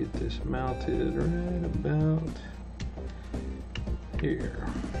 And get this mounted right about here.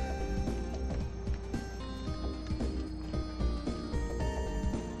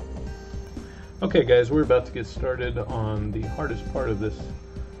 Okay guys, we're about to get started on the hardest part of this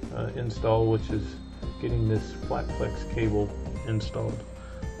install, which is getting this flat flex cable installed.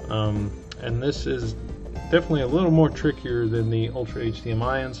 And this is definitely a little more trickier than the Ultra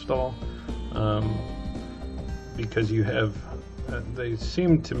HDMI install, because you have, they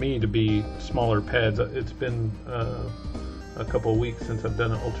seem to me to be smaller pads. It's been a couple of weeks since I've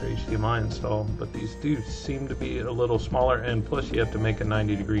done an Ultra HDMI install, but these do seem to be a little smaller, and plus you have to make a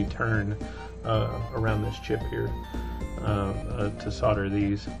 90-degree turn around this chip here to solder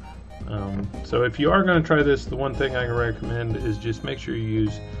these. So if you are going to try this, the one thing I can recommend is just make sure you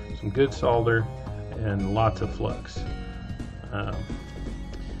use some good solder and lots of flux.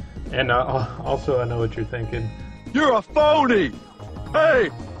 And also, I know what you're thinking. You're a phony! Hey,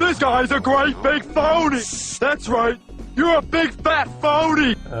 this guy's a great big phony! That's right, you're a big fat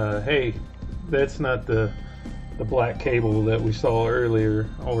phony! Hey, that's not the black cable that we saw earlier,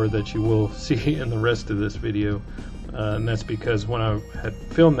 or that you will see in the rest of this video. And that's because when I had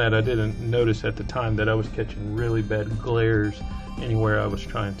filmed that, I didn't notice at the time that I was catching really bad glares anywhere I was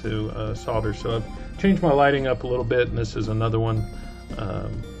trying to solder. So I've changed my lighting up a little bit, and this is another one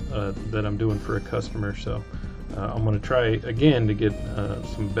that I'm doing for a customer. So I'm going to try again to get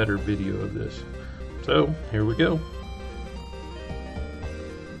some better video of this. So here we go.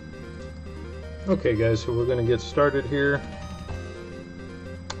 Okay guys, so we're going to get started here.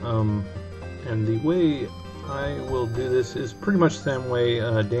 And the way I will do this is pretty much the same way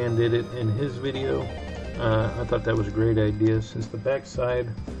Dan did it in his video. I thought that was a great idea, since the back side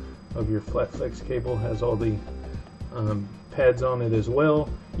of your flat flex cable has all the pads on it as well.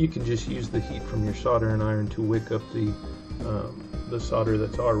 You can just use the heat from your soldering iron to wick up the solder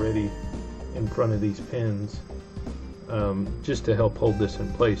that's already in front of these pins, just to help hold this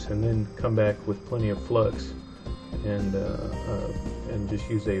in place, and then come back with plenty of flux and just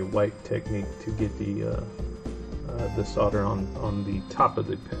use a wipe technique to get the solder on the top of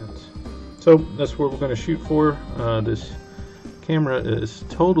the pins. So that's what we're going to shoot for. This camera is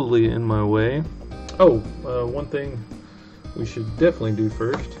totally in my way. Oh, one thing we should definitely do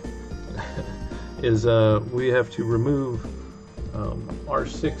first is we have to remove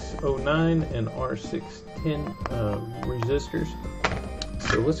R609 and R610 resistors.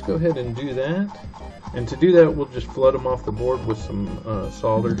 So let's go ahead and do that. And to do that, we'll just flood them off the board with some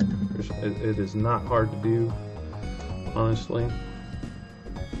solder. It is not hard to do, honestly.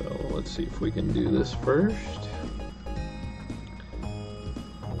 So let's see if we can do this first.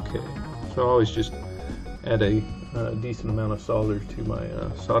 Okay, so I always just add a decent amount of solder to my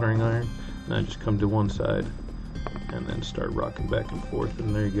soldering iron, and I just come to one side and then start rocking back and forth,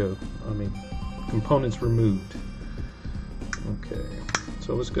 and there you go. I mean, components removed. Okay,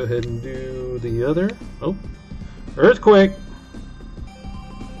 so let's go ahead and do the other. Oh, earthquake!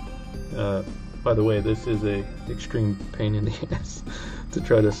 By the way, this is a extreme pain in the ass to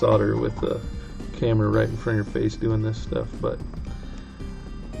try to solder with the camera right in front of your face doing this stuff, but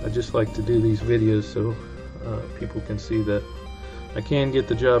I just like to do these videos so people can see that I can get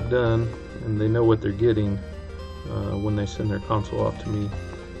the job done, and they know what they're getting when they send their console off to me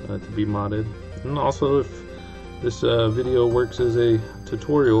to be modded. And also, if this video works as a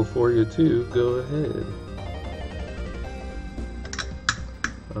tutorial for you too, go ahead.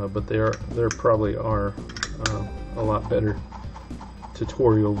 But there probably are a lot better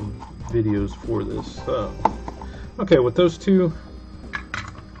tutorial videos for this. Okay, with those two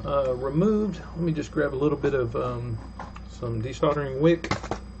removed, let me just grab a little bit of some desoldering wick,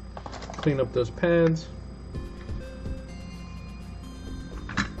 clean up those pads.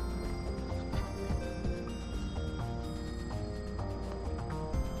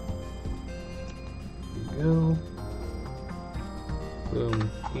 There we go.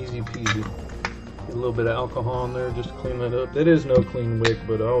 Boom, easy peasy. Get a little bit of alcohol in there just to clean that up. That is no clean wick,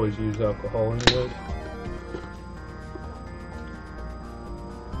 but I always use alcohol anyway.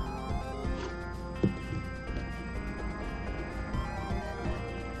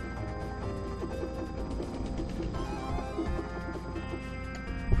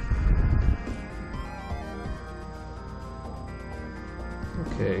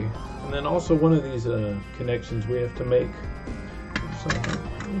 Okay, and then also one of these connections we have to make.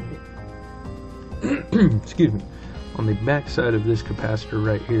 Excuse me. On the back side of this capacitor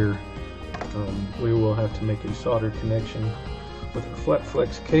right here, we will have to make a solder connection with a flat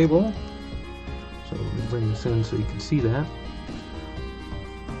flex cable. So let me bring this in so you can see that.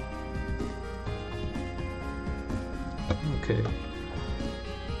 Okay.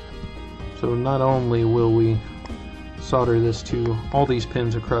 So not only will we solder this to all these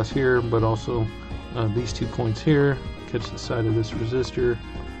pins across here, but also these 2 points here, catch the side of this resistor,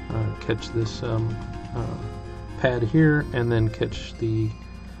 catch this pad here, and then catch the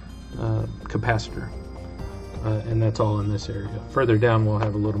capacitor, and that's all in this area. Further down we'll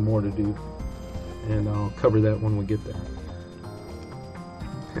have a little more to do, and I'll cover that when we get there.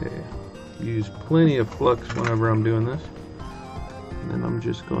 Okay, use plenty of flux whenever I'm doing this, and then I'm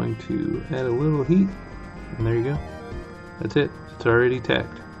just going to add a little heat, and there you go. That's it, it's already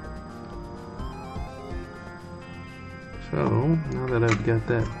tacked. So now that I've got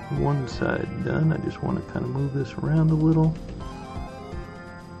that one side done, I just want to kind of move this around a little.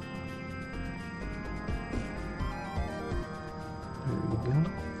 There we go.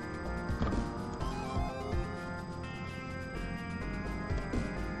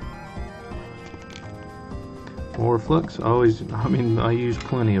 more flux. I use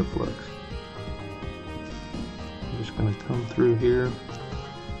plenty of flux. I'm just going to come through here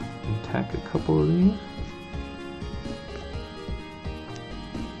and tack a couple of these.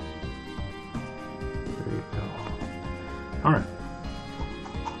 There you go. Alright.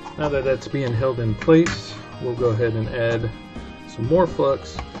 Now that that's being held in place, we'll go ahead and add some more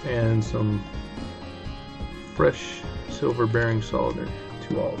flux and some fresh silver bearing solder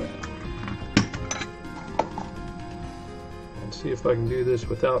to all that. And see if I can do this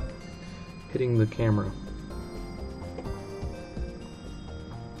without hitting the camera.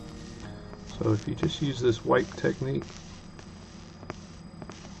 So if you just use this wipe technique,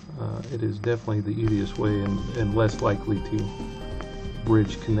 it is definitely the easiest way and less likely to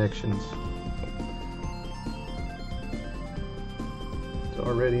bridge connections. It's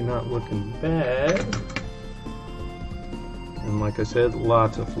already not looking bad. And like I said,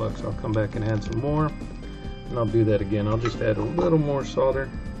 lots of flux. I'll come back and add some more, and I'll do that again. I'll just add a little more solder.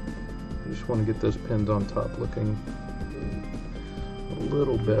 I just want to get those pins on top looking a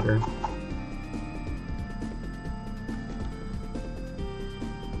little better.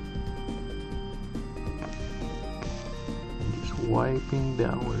 Wiping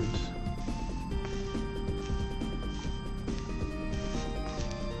downwards.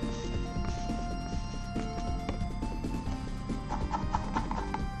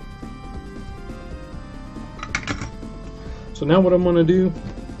 So now what I'm going to do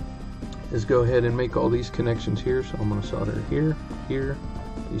is go ahead and make all these connections here. So I'm going to solder here, here,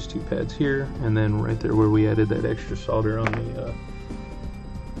 these two pads here, and then right there where we added that extra solder on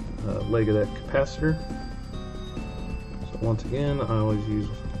the leg of that capacitor. Once again, I always use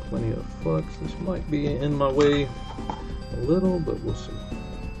plenty of flux. This might be in my way a little, but we'll see.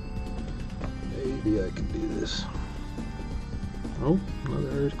 Maybe I can do this. Oh,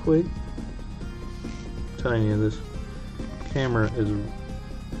 another earthquake. I'm telling you, this camera is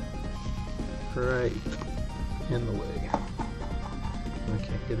right in the way. I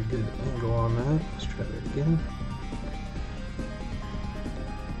can't get a good angle on that. Let's try that again.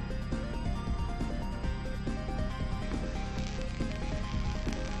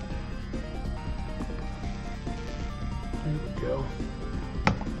 Go.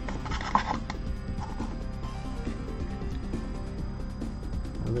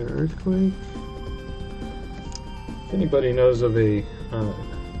 Another earthquake. If anybody knows of a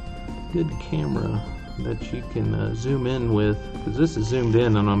good camera that you can zoom in with, because this is zoomed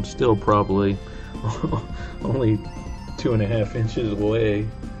in and I'm still probably only 2.5 inches away.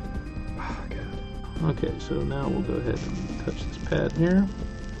 Oh, God. Okay, so now we'll go ahead and touch this pad here.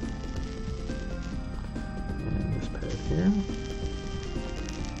 Here.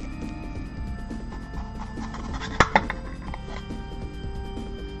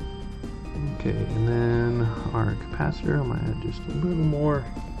 Okay, and then our capacitor, I'm going to add just a little more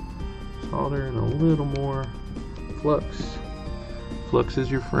solder and a little more flux. Flux is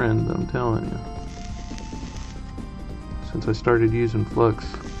your friend, I'm telling you. Since I started using flux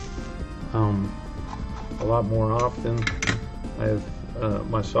a lot more often, I have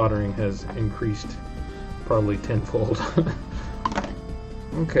my soldering has increased probably tenfold.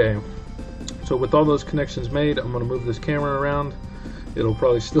 Okay, so with all those connections made, I'm going to move this camera around. It'll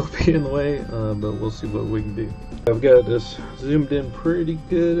probably still be in the way, but we'll see what we can do. I've got this zoomed in pretty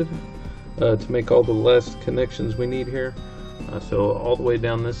good to make all the last connections we need here. So all the way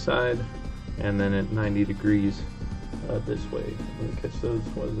down this side, and then at 90 degrees this way. Let me catch those.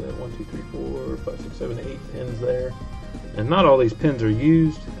 What is that? 1, 2, 3, 4, 5, 6, 7, 8 pins there. And not all these pins are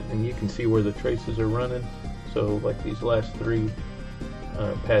used, and you can see where the traces are running. So like these last 3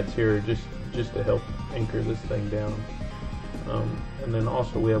 pads here are just to help anchor this thing down. And then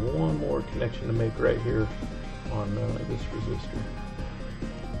also we have one more connection to make right here on this resistor.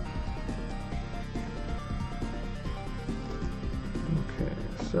 Okay,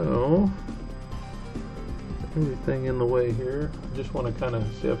 so everything in the way here. I just want to kind of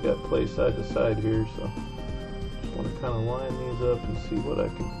see, I've got play side to side here, so just want to kind of line these up and see what I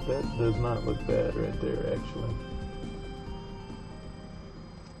can. That does not look bad right there, actually.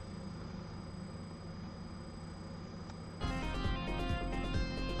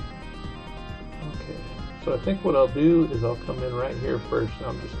 Okay, so I think what I'll do is I'll come in right here first, and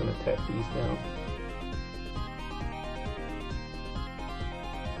I'm just going to tap these down.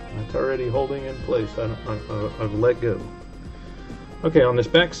 It's already holding in place. I've let go. Okay, on this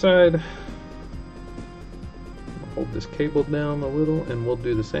back side, I'll hold this cable down a little, and we'll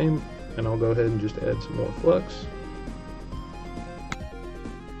do the same. And I'll go ahead and just add some more flux.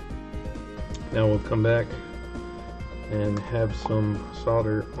 Now we'll come back and have some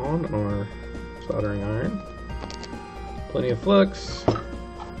solder on our soldering iron. Plenty of flux.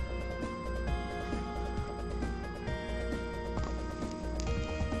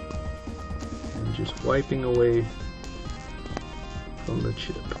 And just wiping away from the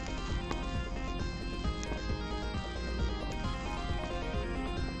chip.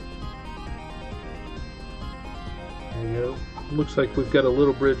 There you go. Looks like we've got a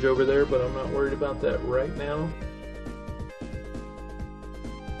little bridge over there, but I'm not worried about that right now.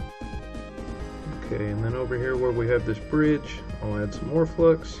 Okay, and then over here where we have this bridge, I'll add some more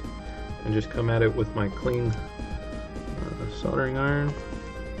flux and just come at it with my clean soldering iron.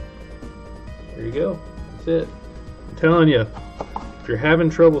 There you go. That's it. I'm telling you, if you're having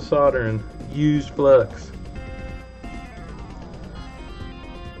trouble soldering, use flux.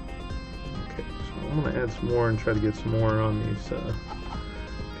 Okay, so I'm going to add some more and try to get some more on these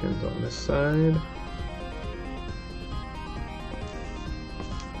pins on this side.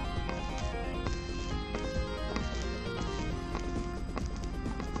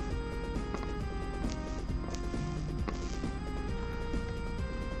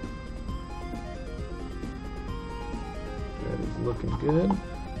 Looking good.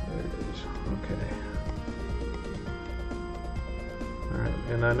 There it is. Okay. Alright,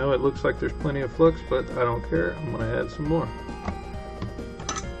 and I know it looks like there's plenty of flux, but I don't care. I'm going to add some more.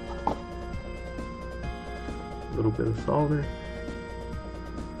 A little bit of solder.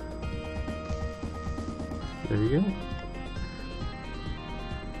 There you go.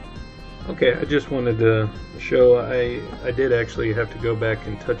 Okay, I just wanted to show I did actually have to go back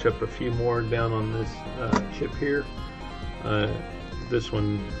and touch up a few more down on this chip here. This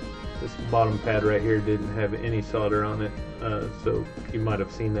bottom pad right here didn't have any solder on it, so you might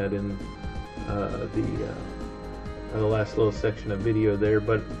have seen that in the last little section of video there.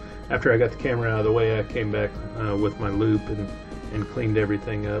 But after I got the camera out of the way, I came back with my loop and cleaned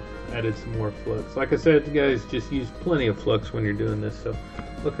everything up, added some more flux. Like I said, guys, just use plenty of flux when you're doing this. So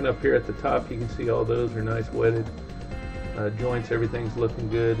looking up here at the top, you can see all those are nice wetted. Joints, everything's looking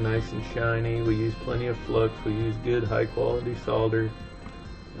good, nice and shiny. We use plenty of flux. We use good high quality solder.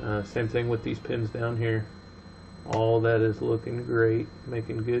 Same thing with these pins down here. All that is looking great,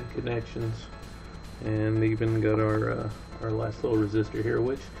 making good connections. And even got our last little resistor here,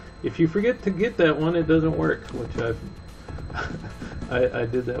 which if you forget to get that one, it doesn't work, which I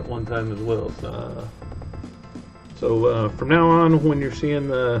did that one time as well. So from now on, when you're seeing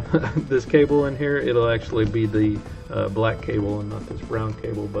this cable in here, it'll actually be the black cable and not this brown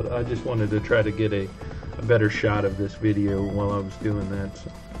cable. But I just wanted to try to get a better shot of this video while I was doing that.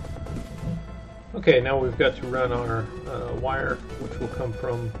 So. Okay, now we've got to run our wire, which will come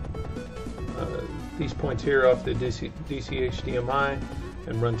from these points here off the DCHDMI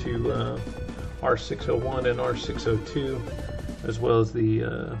and run to R601 and R602, as well as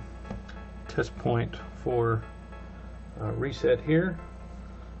the test point for reset here.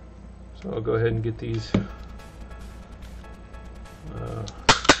 So I'll go ahead and get these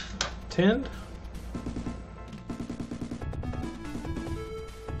tinned.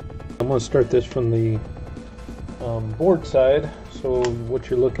 I'm going to start this from the board side. So what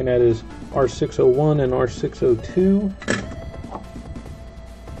you're looking at is R601 and R602.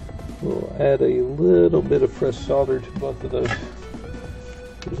 We'll add a little bit of fresh solder to both of those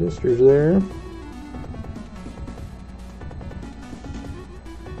resistors there.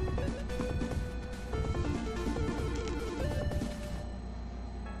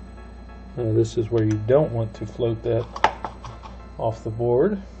 This is where you don't want to float that off the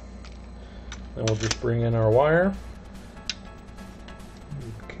board. And we'll just bring in our wire.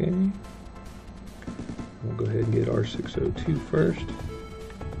 Okay. We'll go ahead and get R602 first.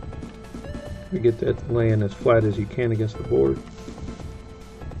 We get that laying as flat as you can against the board.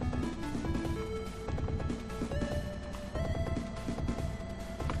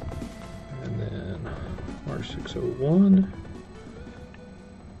 And then R601.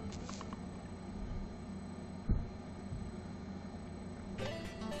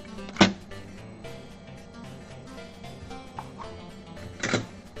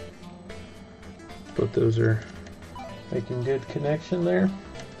 Both those are making good connection there.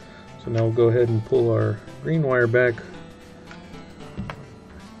 So now we'll go ahead and pull our green wire back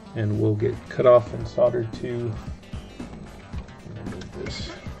and we'll get cut off and soldered to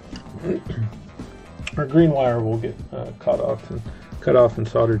this. Our green wire will get cut off and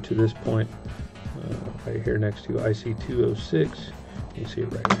soldered to this point right here next to IC206. You see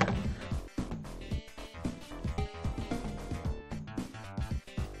it right here.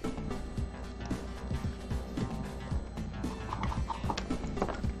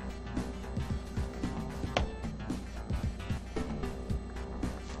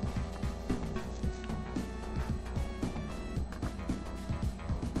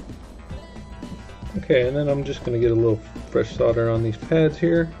 Okay, and then I'm just going to get a little fresh solder on these pads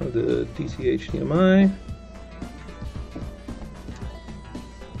here of the DCHDMI.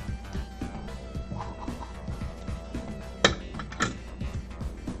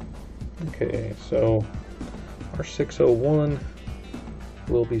 Okay, so our 601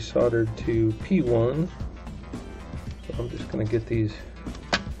 will be soldered to P1. So I'm just going to get these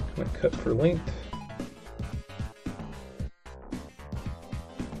kind of cut for length.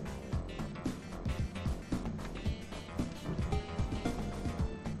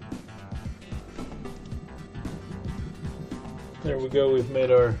 There we go, we've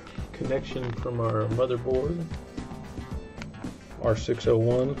made our connection from our motherboard. Our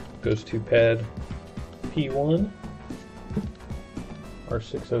 601 goes to pad P1. Our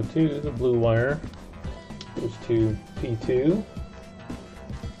 602, the blue wire, goes to P2.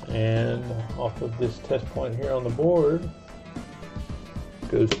 And off of this test point here on the board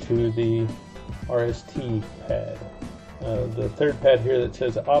goes to the RST pad. The third pad here that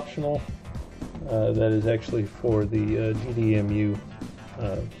says optional, that is actually for the GDMU,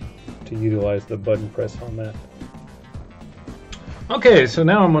 to utilize the button press on that. Okay, so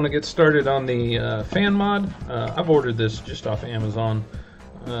now I'm going to get started on the fan mod. I've ordered this just off Amazon.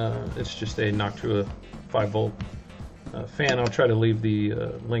 It's just a Noctua 5-volt fan. I'll try to leave the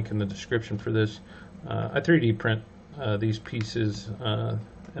link in the description for this. I 3D print these pieces,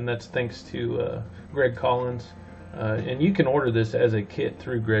 and that's thanks to Greg Collins. And you can order this as a kit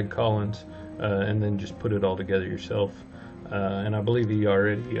through Greg Collins, and then just put it all together yourself. And I believe he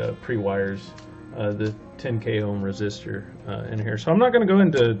already pre-wires the 10K ohm resistor in here. So I'm not going to go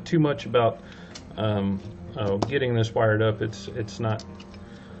into too much about getting this wired up. It's not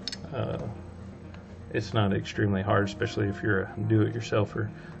extremely hard, especially if you're a do-it-yourselfer.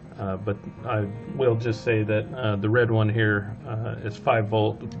 But I will just say that the red one here is 5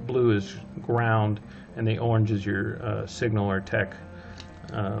 volt, blue is ground, and the orange is your signal or tech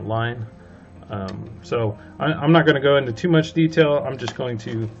line. So I'm not going to go into too much detail. I'm just going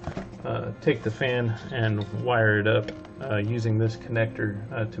to take the fan and wire it up using this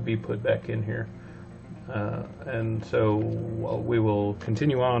connector to be put back in here. And so we will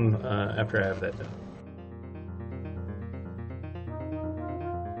continue on after I have that done.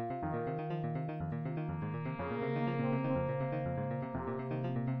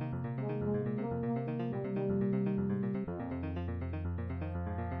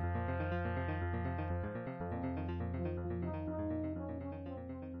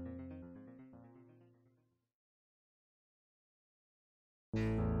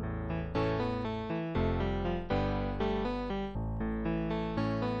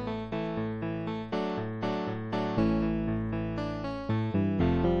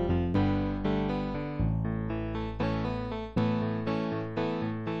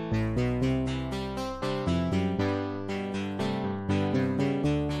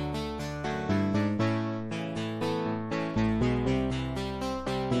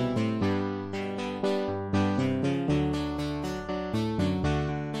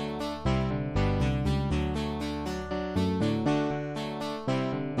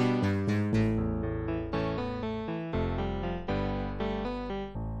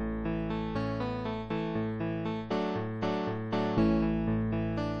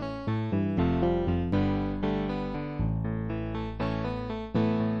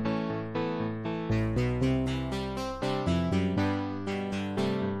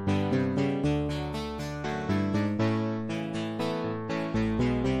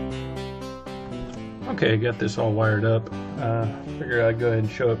 Okay, I got this all wired up. Figure I'd go ahead and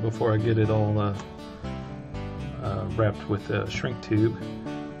show it before I get it all wrapped with a shrink tube.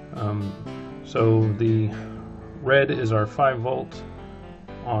 So the red is our 5 volt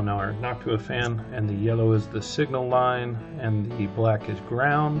on our Noctua fan, and the yellow is the signal line, and the black is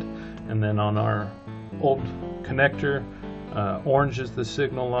ground. And then on our old connector, orange is the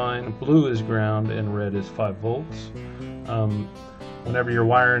signal line, blue is ground, and red is 5 volts. Whenever you're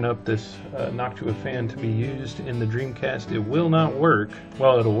wiring up this Noctua fan to be used in the DreamCast, it will not work.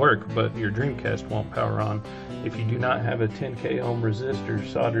 Well, it'll work, but your DreamCast won't power on if you do not have a 10K ohm resistor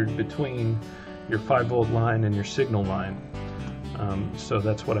soldered between your 5 volt line and your signal line. So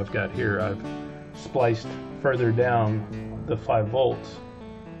that's what I've got here. I've spliced further down the 5 volts,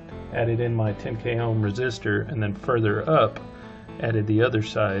 added in my 10K ohm resistor, and then further up added the other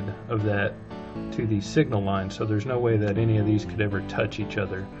side of that to the signal line, so there's no way that any of these could ever touch each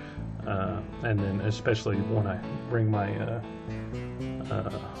other. And then especially when I bring my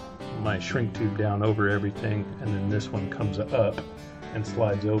my shrink tube down over everything, and then this one comes up and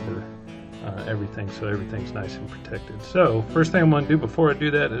slides over everything, so everything's nice and protected. So first thing I'm going to do before I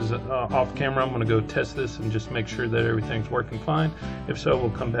do that is off camera I'm going to go test this and just make sure that everything's working fine. If so, we'll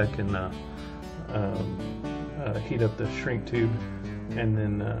come back and heat up the shrink tube and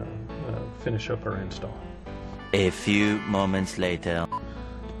then finish up our install. A few moments later.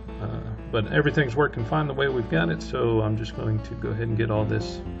 But everything's working fine the way we've got it, so I'm just going to go ahead and get all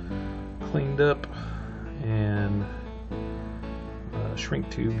this cleaned up and shrink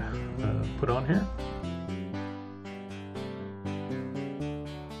tube put on here.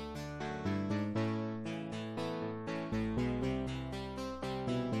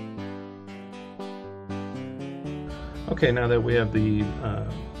 Okay, now that we have the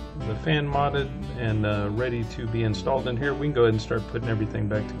fan modded and ready to be installed in here, we can go ahead and start putting everything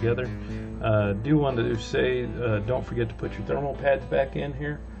back together. Do want to say, don't forget to put your thermal pads back in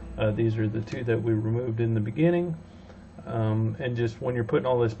here. These are the two that we removed in the beginning. And just when you're putting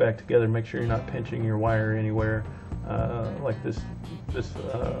all this back together, make sure you're not pinching your wire anywhere. Like this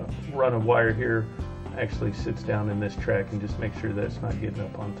run of wire here actually sits down in this track, and just make sure that it's not getting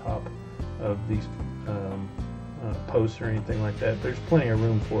up on top of these posts or anything like that. There's plenty of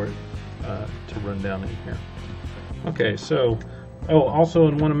room for it to run down in here. Okay, so also I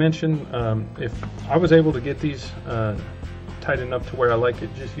want to mention, if I was able to get these tight enough to where I like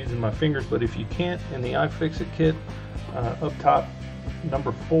it just using my fingers, but if you can't, in the Ifixit kit up top,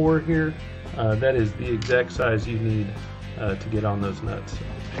 number 4 here, that is the exact size you need to get on those nuts.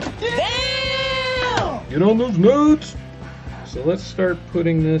 Damn! Get on those nuts! So let's start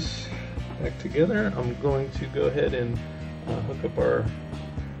putting this back together. I'm going to go ahead and hook up our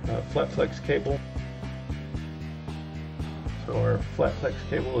flat flex cable. So our flat flex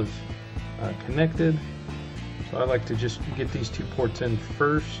cable is connected. So I like to just get these 2 ports in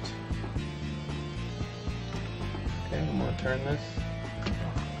first. Okay, I'm going to turn this.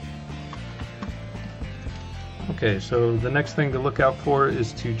 Okay, so the next thing to look out for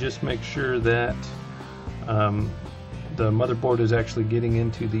is to just make sure that the motherboard is actually getting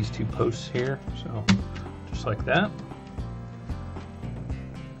into these 2 posts here. So just like that.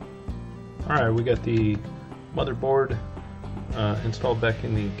 Alright, we got the motherboard installed back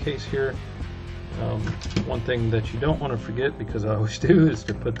in the case here. One thing that you don't want to forget, because I always do, is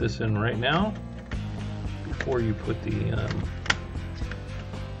to put this in right now before you put the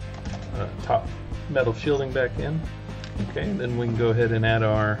top metal shielding back in. Okay, then we can go ahead and add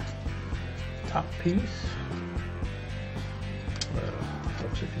our top piece.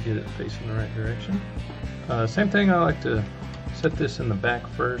 Helps if you get it facing the right direction. Same thing, I like to set this in the back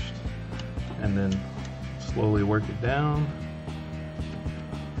first and then slowly work it down.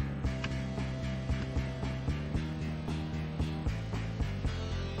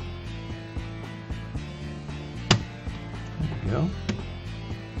 Go.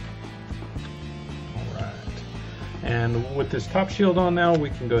 Alright, and with this top shield on now, we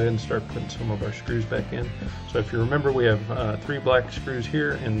can go ahead and start putting some of our screws back in. So if you remember, we have 3 black screws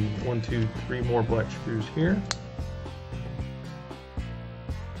here and 1, 2, 3 more black screws here.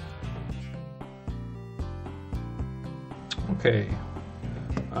 Okay,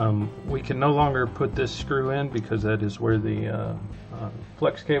 we can no longer put this screw in because that is where the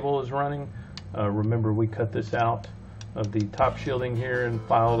flex cable is running. Remember, we cut this out of the top shielding here and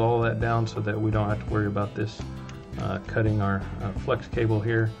filed all that down so that we don't have to worry about this cutting our flex cable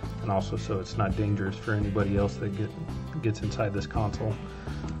here, and also so it's not dangerous for anybody else that gets inside this console.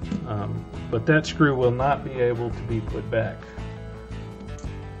 But that screw will not be able to be put back.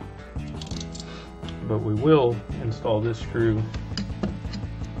 But we will install this screw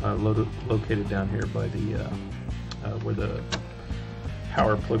located down here by the where the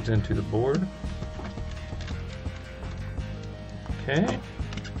power plugs into the board. Okay,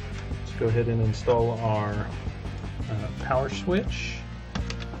 let's go ahead and install our power switch.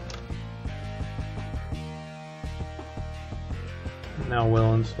 Now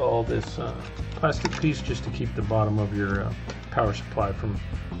we'll install this plastic piece just to keep the bottom of your power supply from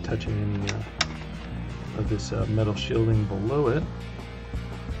touching any of this metal shielding below it.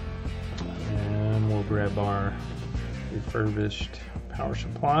 And we'll grab our refurbished power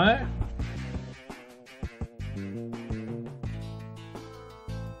supply.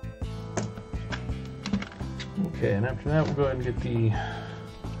 Okay, and after that we'll go ahead and get the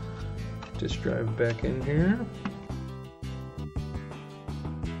disk drive back in here.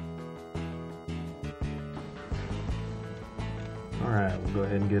 Alright, we'll go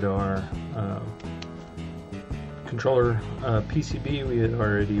ahead and get our controller PCB. We had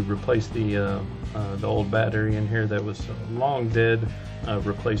already replaced the old battery in here that was long dead,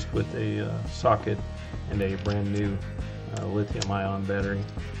 replaced with a socket and a brand new lithium-ion battery.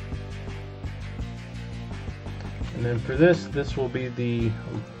 And then for this will be the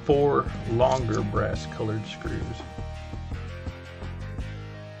 4 longer brass colored screws.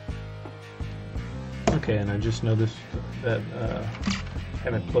 Okay, and I just noticed that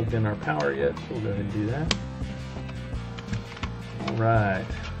haven't plugged in our power yet, so we'll go ahead and do that. Alright,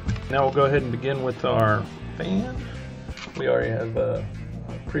 now we'll go ahead and begin with our fan. We already have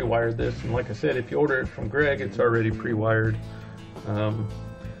pre-wired this, and like I said, if you order it from Greg, it's already pre-wired.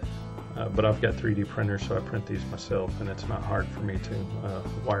 But I've got 3D printers, so I print these myself, and it's not hard for me to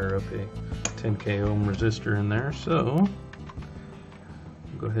wire up a 10K ohm resistor in there. So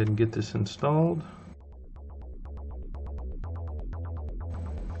go ahead and get this installed.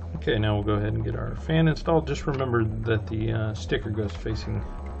 Okay, now we'll go ahead and get our fan installed. Just remember that the sticker goes facing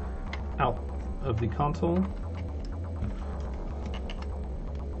out of the console.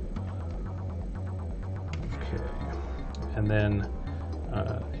 Okay, and then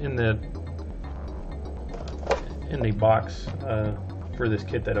in the box for this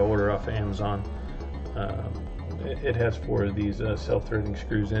kit that I order off of Amazon, it has 4 of these self-threading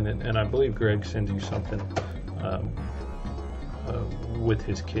screws in it, and I believe Greg sends you something with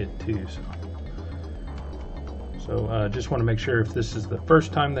his kit too. So just want to make sure, if this is the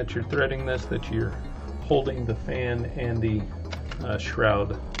first time that you're threading this, that you're holding the fan and the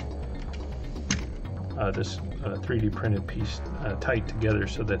shroud, this 3D printed piece tight together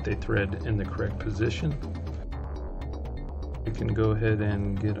so that they thread in the correct position. We can go ahead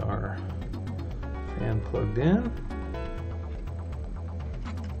and get our fan plugged in.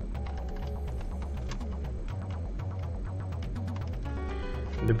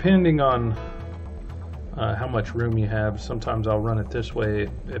 Depending on how much room you have, sometimes I'll run it this way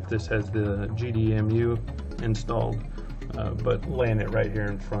if this has the GDMU installed, but laying it right here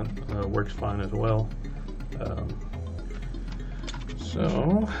in front works fine as well.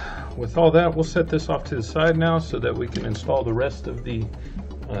 So with all that, we'll set this off to the side now so that we can install the rest of the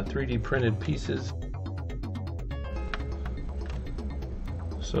 3D printed pieces.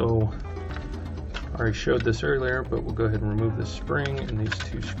 So I already showed this earlier, but we'll go ahead and remove the spring and these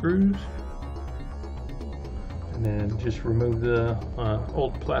 2 screws, and then just remove the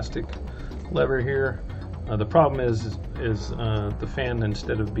old plastic lever here. The problem is the fan,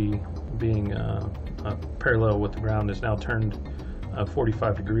 instead of being parallel with the ground, is now turned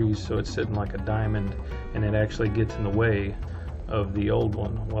 45 degrees, so it's sitting like a diamond, and it actually gets in the way of the old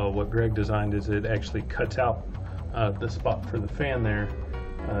one. Well, what Greg designed is it actually cuts out the spot for the fan there,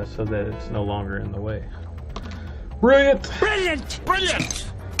 so that it's no longer in the way. Brilliant! Brilliant!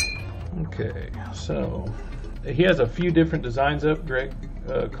 Brilliant! Okay, so he has a few different designs up, Greg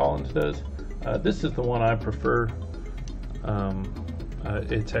Collins does. This is the one I prefer.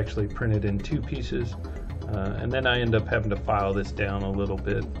 It's actually printed in 2 pieces. And then I end up having to file this down a little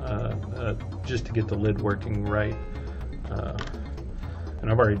bit just to get the lid working right.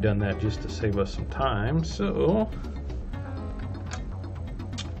 And I've already done that just to save us some time. So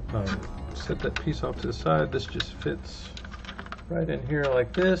set that piece off to the side. This just fits right in here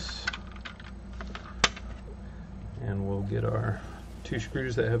like this. And we'll get our 2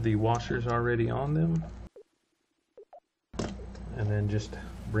 screws that have the washers already on them. And then just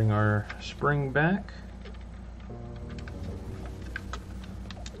bring our spring back.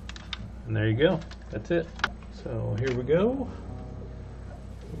 And there you go. That's it. So here we go.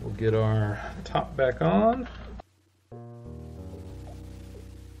 We'll get our top back on.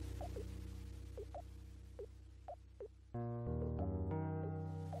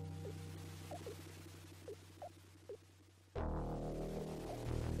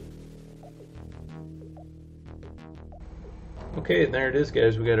 Okay, and there it is,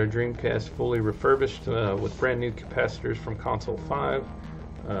 guys. We got our DreamCast fully refurbished with brand new capacitors from Console 5.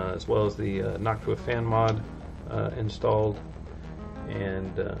 As well as the Noctua fan mod installed,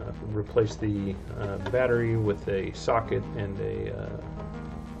 and replaced the battery with a socket and a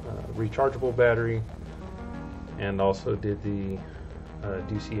rechargeable battery, and also did the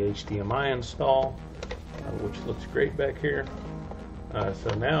DCHDMI install, which looks great back here.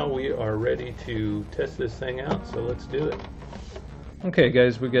 So now we are ready to test this thing out, so let's do it. Okay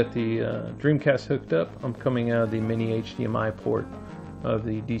guys, we got the DreamCast hooked up. I'm coming out of the mini HDMI port of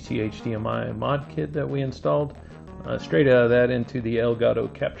the DCHDMI mod kit that we installed, straight out of that into the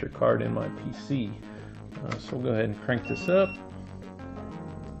Elgato capture card in my PC. So we'll go ahead and crank this up,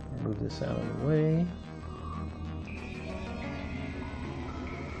 move this out of the way.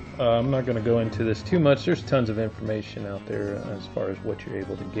 I'm not going to go into this too much. There's tons of information out there as far as what you're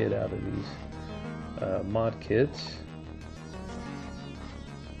able to get out of these mod kits.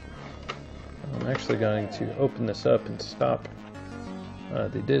 I'm actually going to open this up and stop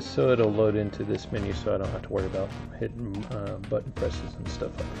the disk, so it'll load into this menu, so I don't have to worry about hitting button presses and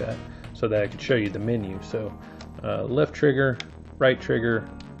stuff like that, so that I can show you the menu. So left trigger, right trigger,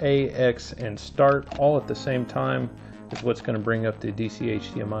 A, X, and start all at the same time is what's going to bring up the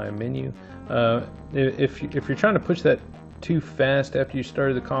DCHDMI menu. If you're trying to push that too fast after you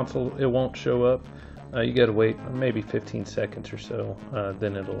started the console, it won't show up. You got to wait maybe 15 seconds or so,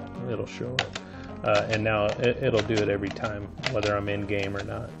 then it'll show up. And now it'll do it every time, whether I'm in game or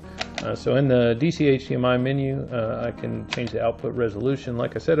not. So in the DCHDMI menu, I can change the output resolution.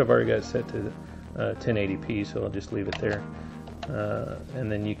 Like I said, I've already got it set to 1080p, so I'll just leave it there.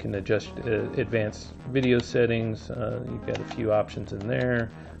 And then you can adjust advanced video settings. You've got a few options in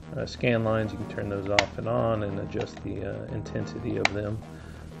there. Scan lines, you can turn those off and on and adjust the intensity of them.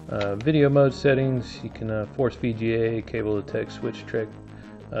 Video mode settings, you can force VGA, cable to text, switch track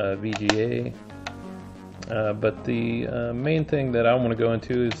VGA. But the main thing that I want to go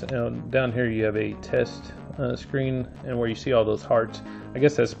into is down here you have a test screen, and where you see all those hearts. I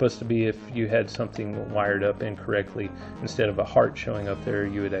guess that's supposed to be if you had something wired up incorrectly. Instead of a heart showing up there,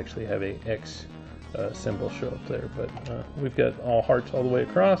 you would actually have a X symbol show up there. But we've got all hearts all the way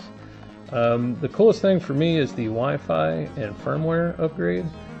across. The coolest thing for me is the Wi-Fi and firmware upgrade.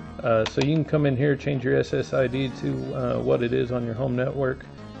 So you can come in here, change your SSID to what it is on your home network,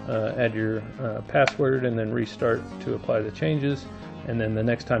 add your password, and then restart to apply the changes. And then the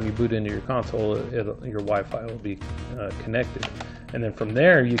next time you boot into your console, your Wi-Fi will be connected. And then from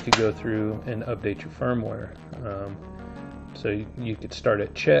there, you could go through and update your firmware. So you could start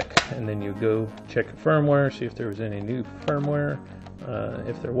at check, and then you go check your firmware, see if there was any new firmware.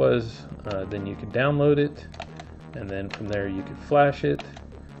 If there was, then you could download it, and then from there you could flash it.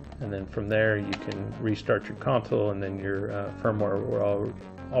 And then from there you can restart your console, and then your firmware will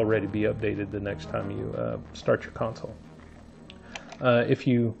already be updated the next time you start your console. If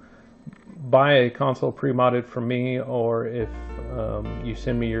you buy a console pre-modded from me, or if you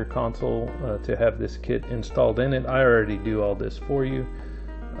send me your console to have this kit installed in it, I already do all this for you.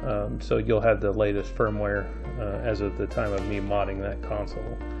 So you'll have the latest firmware as of the time of me modding that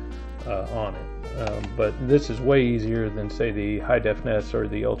console on it. But this is way easier than, say, the high def NES or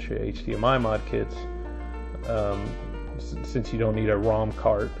the Ultra HDMI mod kits, since you don't need a ROM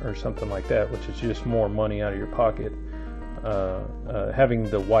cart or something like that, which is just more money out of your pocket. Having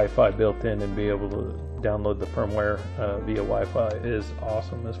the Wi-Fi built in and be able to download the firmware via Wi-Fi is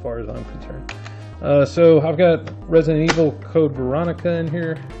awesome as far as I'm concerned. So I've got Resident Evil Code Veronica in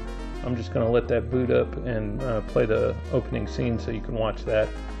here. I'm just going to let that boot up and play the opening scene so you can watch that.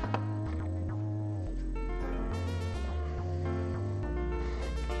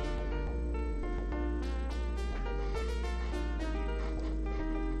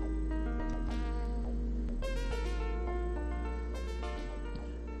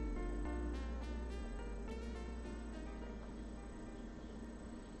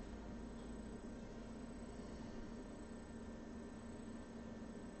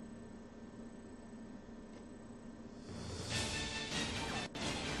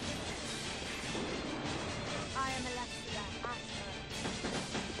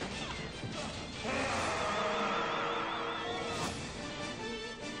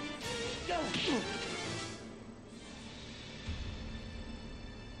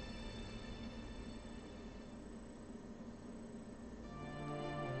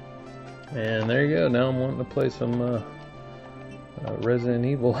 And there you go. Now I'm wanting to play some Resident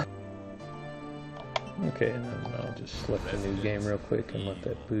Evil. Okay, and then I'll just select a new game real quick and let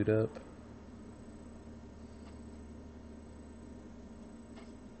that boot up.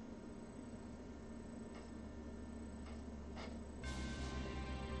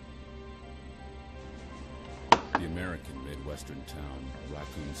 The American Midwestern town,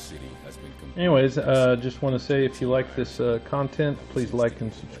 Raccoon City, has been completed. Anyways, just want to say, if you like this content, please like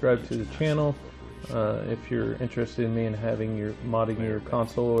and subscribe to the channel. If you're interested in me in having your modding your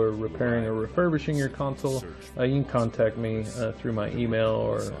console or repairing or refurbishing your console, you can contact me through my email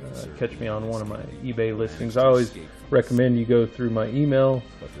or catch me on one of my eBay listings. I always recommend you go through my email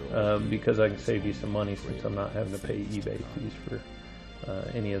because I can save you some money, since I'm not having to pay eBay fees for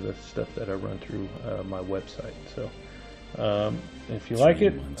any of the stuff that I run through my website. So if you like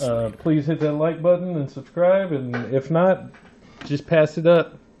it, please hit that like button and subscribe, and if not, just pass it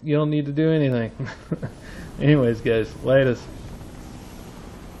up. You don't need to do anything. Anyways, guys, latest.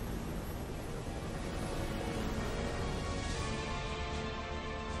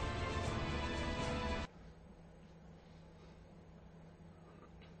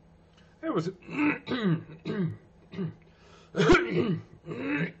 It was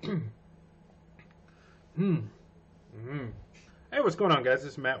Hey, what's going on, guys?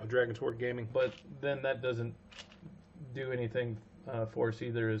 This is Matt with Dragon's Hoard Gaming, but then that doesn't do anything for us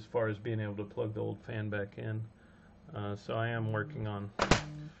either as far as being able to plug the old fan back in. So I am working on...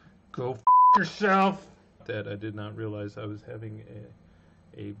 Go f*** yourself! That I did not realize I was having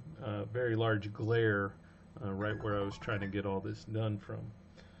a very large glare right where I was trying to get all this done from.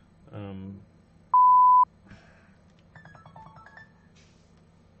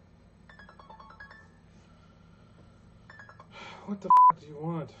 What the f*** do you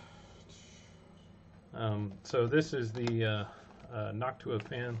want? So this is the Noctua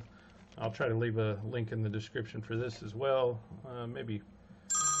fan. I'll try to leave a link in the description for this as well. Maybe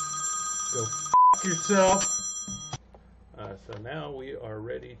go f*** yourself. So now we are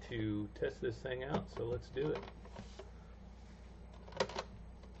ready to test this thing out, so let's do it.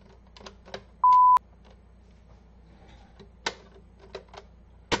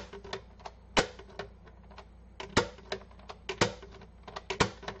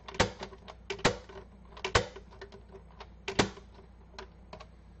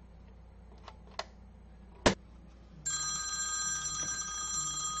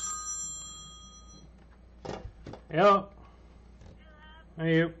 Yep.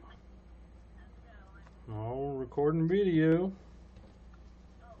 Hey, you. Oh, recording video.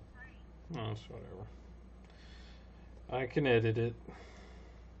 Oh, it's whatever. I can edit it.